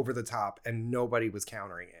over the top, and nobody was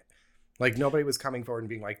countering it. Like, nobody was coming forward and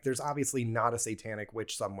being like, there's obviously not a satanic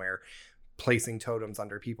witch somewhere placing totems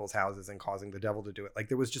under people's houses and causing the devil to do it. Like,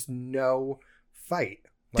 there was just no fight.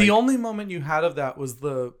 Like, The only moment you had of that was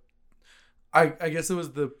I guess it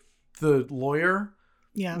was the lawyer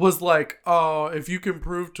Yeah. was like, oh, if you can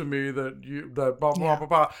prove to me that blah blah Yeah. blah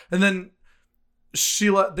blah, and then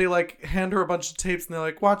they like hand her a bunch of tapes, and they're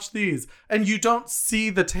like, watch these, and you don't see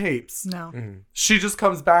the tapes. No. Mhm. She just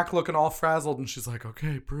comes back looking all frazzled, and she's like,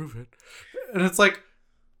 okay, prove it. And it's like,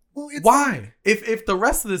 Well, it's why? If the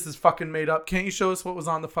rest of this is fucking made up, can't you show us what was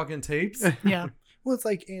on the fucking tapes? Yeah. Well, it's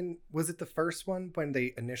like was it the first one when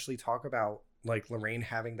they initially talk about like Lorraine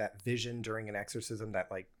having that vision during an exorcism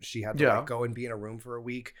that like she had to Yeah. like go and be in a room for a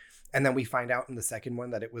week, and then we find out in the second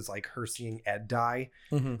one that it was like her seeing Ed die.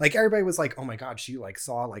 Mhm. Like, everybody was like, oh my god, she like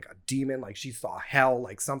saw like a demon, like she saw hell,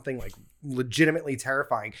 like something like legitimately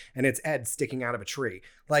terrifying, and it's Ed sticking out of a tree.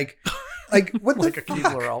 Like what Like the a fuck?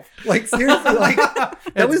 Keebler elf. Like, seriously, like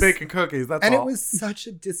It's was- baking cookies. That's and all. it was such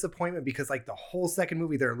a disappointment because like the whole second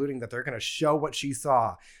movie, they're alluding that they're going to show what she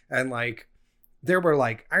saw. And like, there were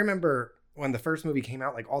like, I remember when the first movie came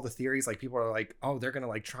out, like all the theories, like people are like, oh, they're going to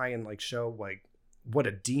like try and like show like what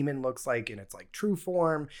a demon looks like in its like true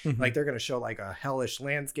form. Mhm. Like, they're going to show like a hellish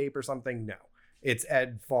landscape or something. No, it's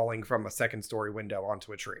Ed falling from a second story window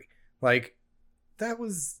onto a tree. Like, that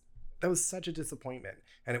was such a disappointment.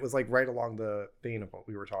 And it was like right along the vein of what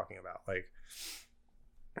we were talking about. Like,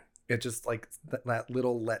 it just like that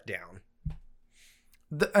little letdown.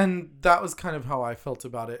 And that was kind of how I felt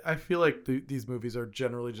about it. I feel like these movies are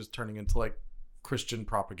generally just turning into like Christian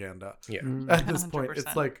propaganda. Yeah. Mm. At this point, 100%.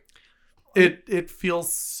 it's like it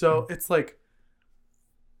feels so. It's like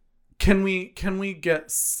can we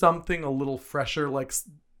get something a little fresher? Like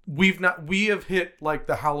we have hit like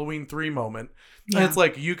the Halloween 3 moment. And it's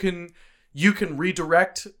like you can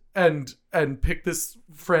redirect and pick this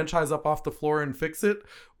franchise up off the floor and fix it,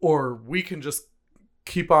 or we can just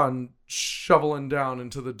keep on shoveling down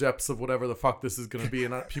into the depths of whatever the fuck this is going to be,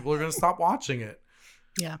 and people are going to stop watching it.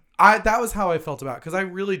 Yeah. That was how I felt about it, because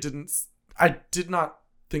I did not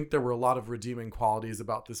think there were a lot of redeeming qualities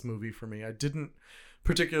about this movie for me. I didn't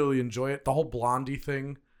particularly enjoy it. The whole Blondie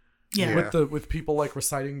thing. Yeah. With people like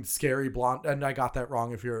reciting scary blonde, and I got that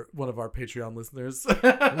wrong if you're one of our Patreon listeners.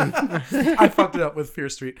 I fucked it up with Fear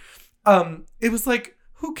Street. It was like,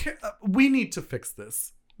 who cares? We need to fix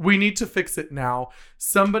this. We need to fix it now.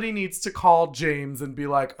 Somebody needs to call James and be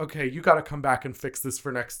like, okay, you got to come back and fix this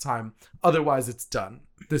for next time. Otherwise, it's done.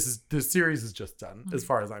 This series is just done, as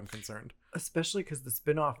far as I'm concerned. Especially because the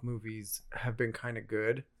spin-off movies have been kind of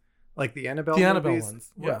good. Like the Annabelle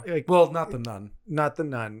ones. Yeah. Like, well, not the Nun. Not the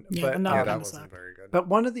Nun. Yeah, but the Nun Yeah, that kinda wasn't sucked. very good. But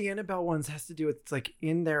one of the Annabelle ones has to do with, it's like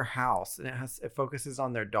in their house, and it focuses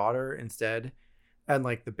on their daughter instead, and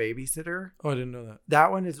like the babysitter. Oh, I didn't know that.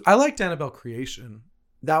 That one is. I liked Annabelle Creation.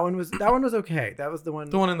 That one was okay. That was the one.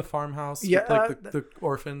 The one in the farmhouse. Yeah, With, like the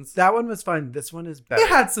orphans. That one was fun. This one is better. It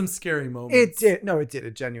had some scary moments. It did. No, it did.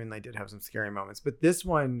 It genuinely did have some scary moments. But this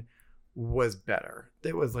one was better.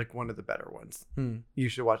 It was like one of the better ones. You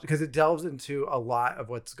should watch it because it delves into a lot of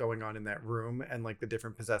what's going on in that room and like the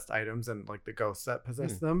different possessed items and like the ghosts that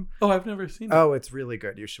possess them. Oh, I've never seen it. Oh, it's really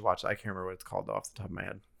good. You should watch it. I can't remember what it's called off the top of my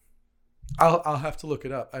head. I'll have to look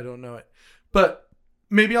it up. I don't know it. But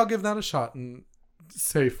maybe I'll give that a shot and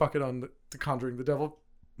say fuck it on the Conjuring. The devil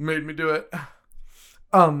made me do it.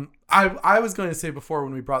 I was going to say before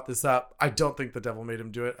when we brought this up, I don't think the devil made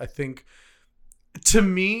him do it. I think, to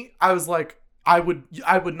me, I was like, I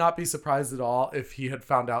would not be surprised at all if he had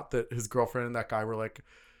found out that his girlfriend and that guy were like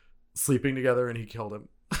sleeping together and he killed him.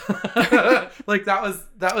 Like that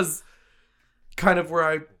was kind of where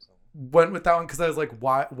I went with that one, because I was like,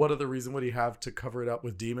 why? What other reason would he have to cover it up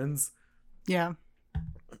with demons? Yeah.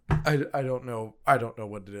 I don't know. I don't know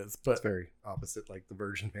what it is, but It's very opposite, like the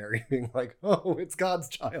Virgin Mary being like, "Oh, it's God's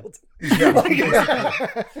child." Yeah.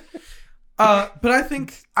 but I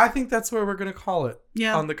think that's where we're gonna call it.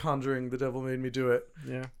 Yeah. On The Conjuring, The Devil Made Me Do It.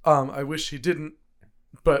 Yeah. I wish he didn't,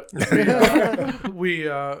 but I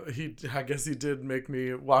guess he did make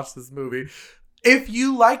me watch this movie. If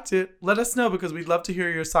you liked it, let us know, because we'd love to hear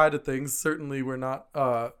your side of things. Certainly, we're not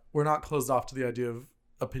closed off to the idea of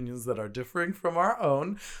opinions that are differing from our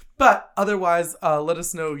own, but otherwise, let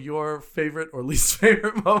us know your favorite or least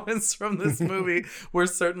favorite moments from this movie. We're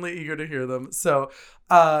certainly eager to hear them. So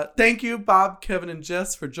thank you, Bob, Kevin, and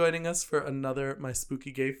Jess, for joining us for another My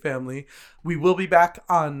Spooky Gay Family. We will be back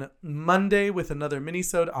on Monday with another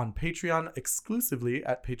minisode on Patreon, exclusively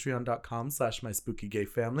at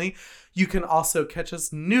patreon.com/myspooky-gay-family. You can also catch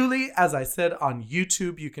us newly, as I said, on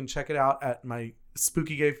YouTube. You can check it out at My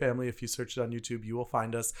Spooky Gay Family. If you search it on YouTube, you will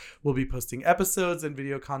find us. We'll be posting episodes and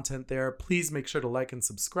video content there. Please make sure to like and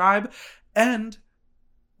subscribe, and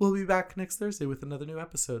we'll be back next Thursday with another new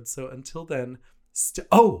episode. So until then,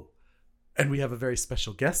 and we have a very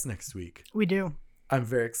special guest next week. We do. I'm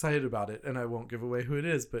very excited about it, and I won't give away who it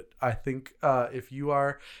is, but I think if you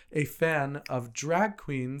are a fan of drag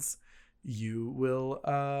queens, you will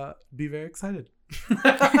be very excited.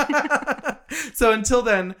 So until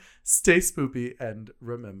then, stay spoopy and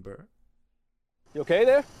remember. You okay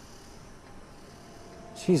there?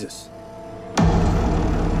 Jesus.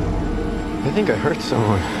 I think I hurt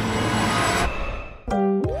someone.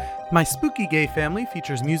 My Spooky Gay Family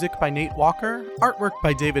features music by Nate Walker, artwork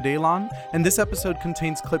by David Alon, and this episode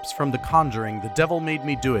contains clips from The Conjuring, The Devil Made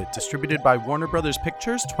Me Do It, distributed by Warner Brothers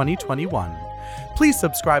Pictures 2021. Please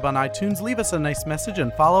subscribe on iTunes, leave us a nice message,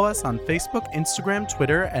 and follow us on Facebook, Instagram,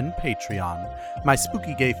 Twitter, and Patreon. My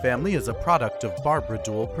Spooky Gay Family is a product of Barbara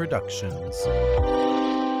Duel Productions.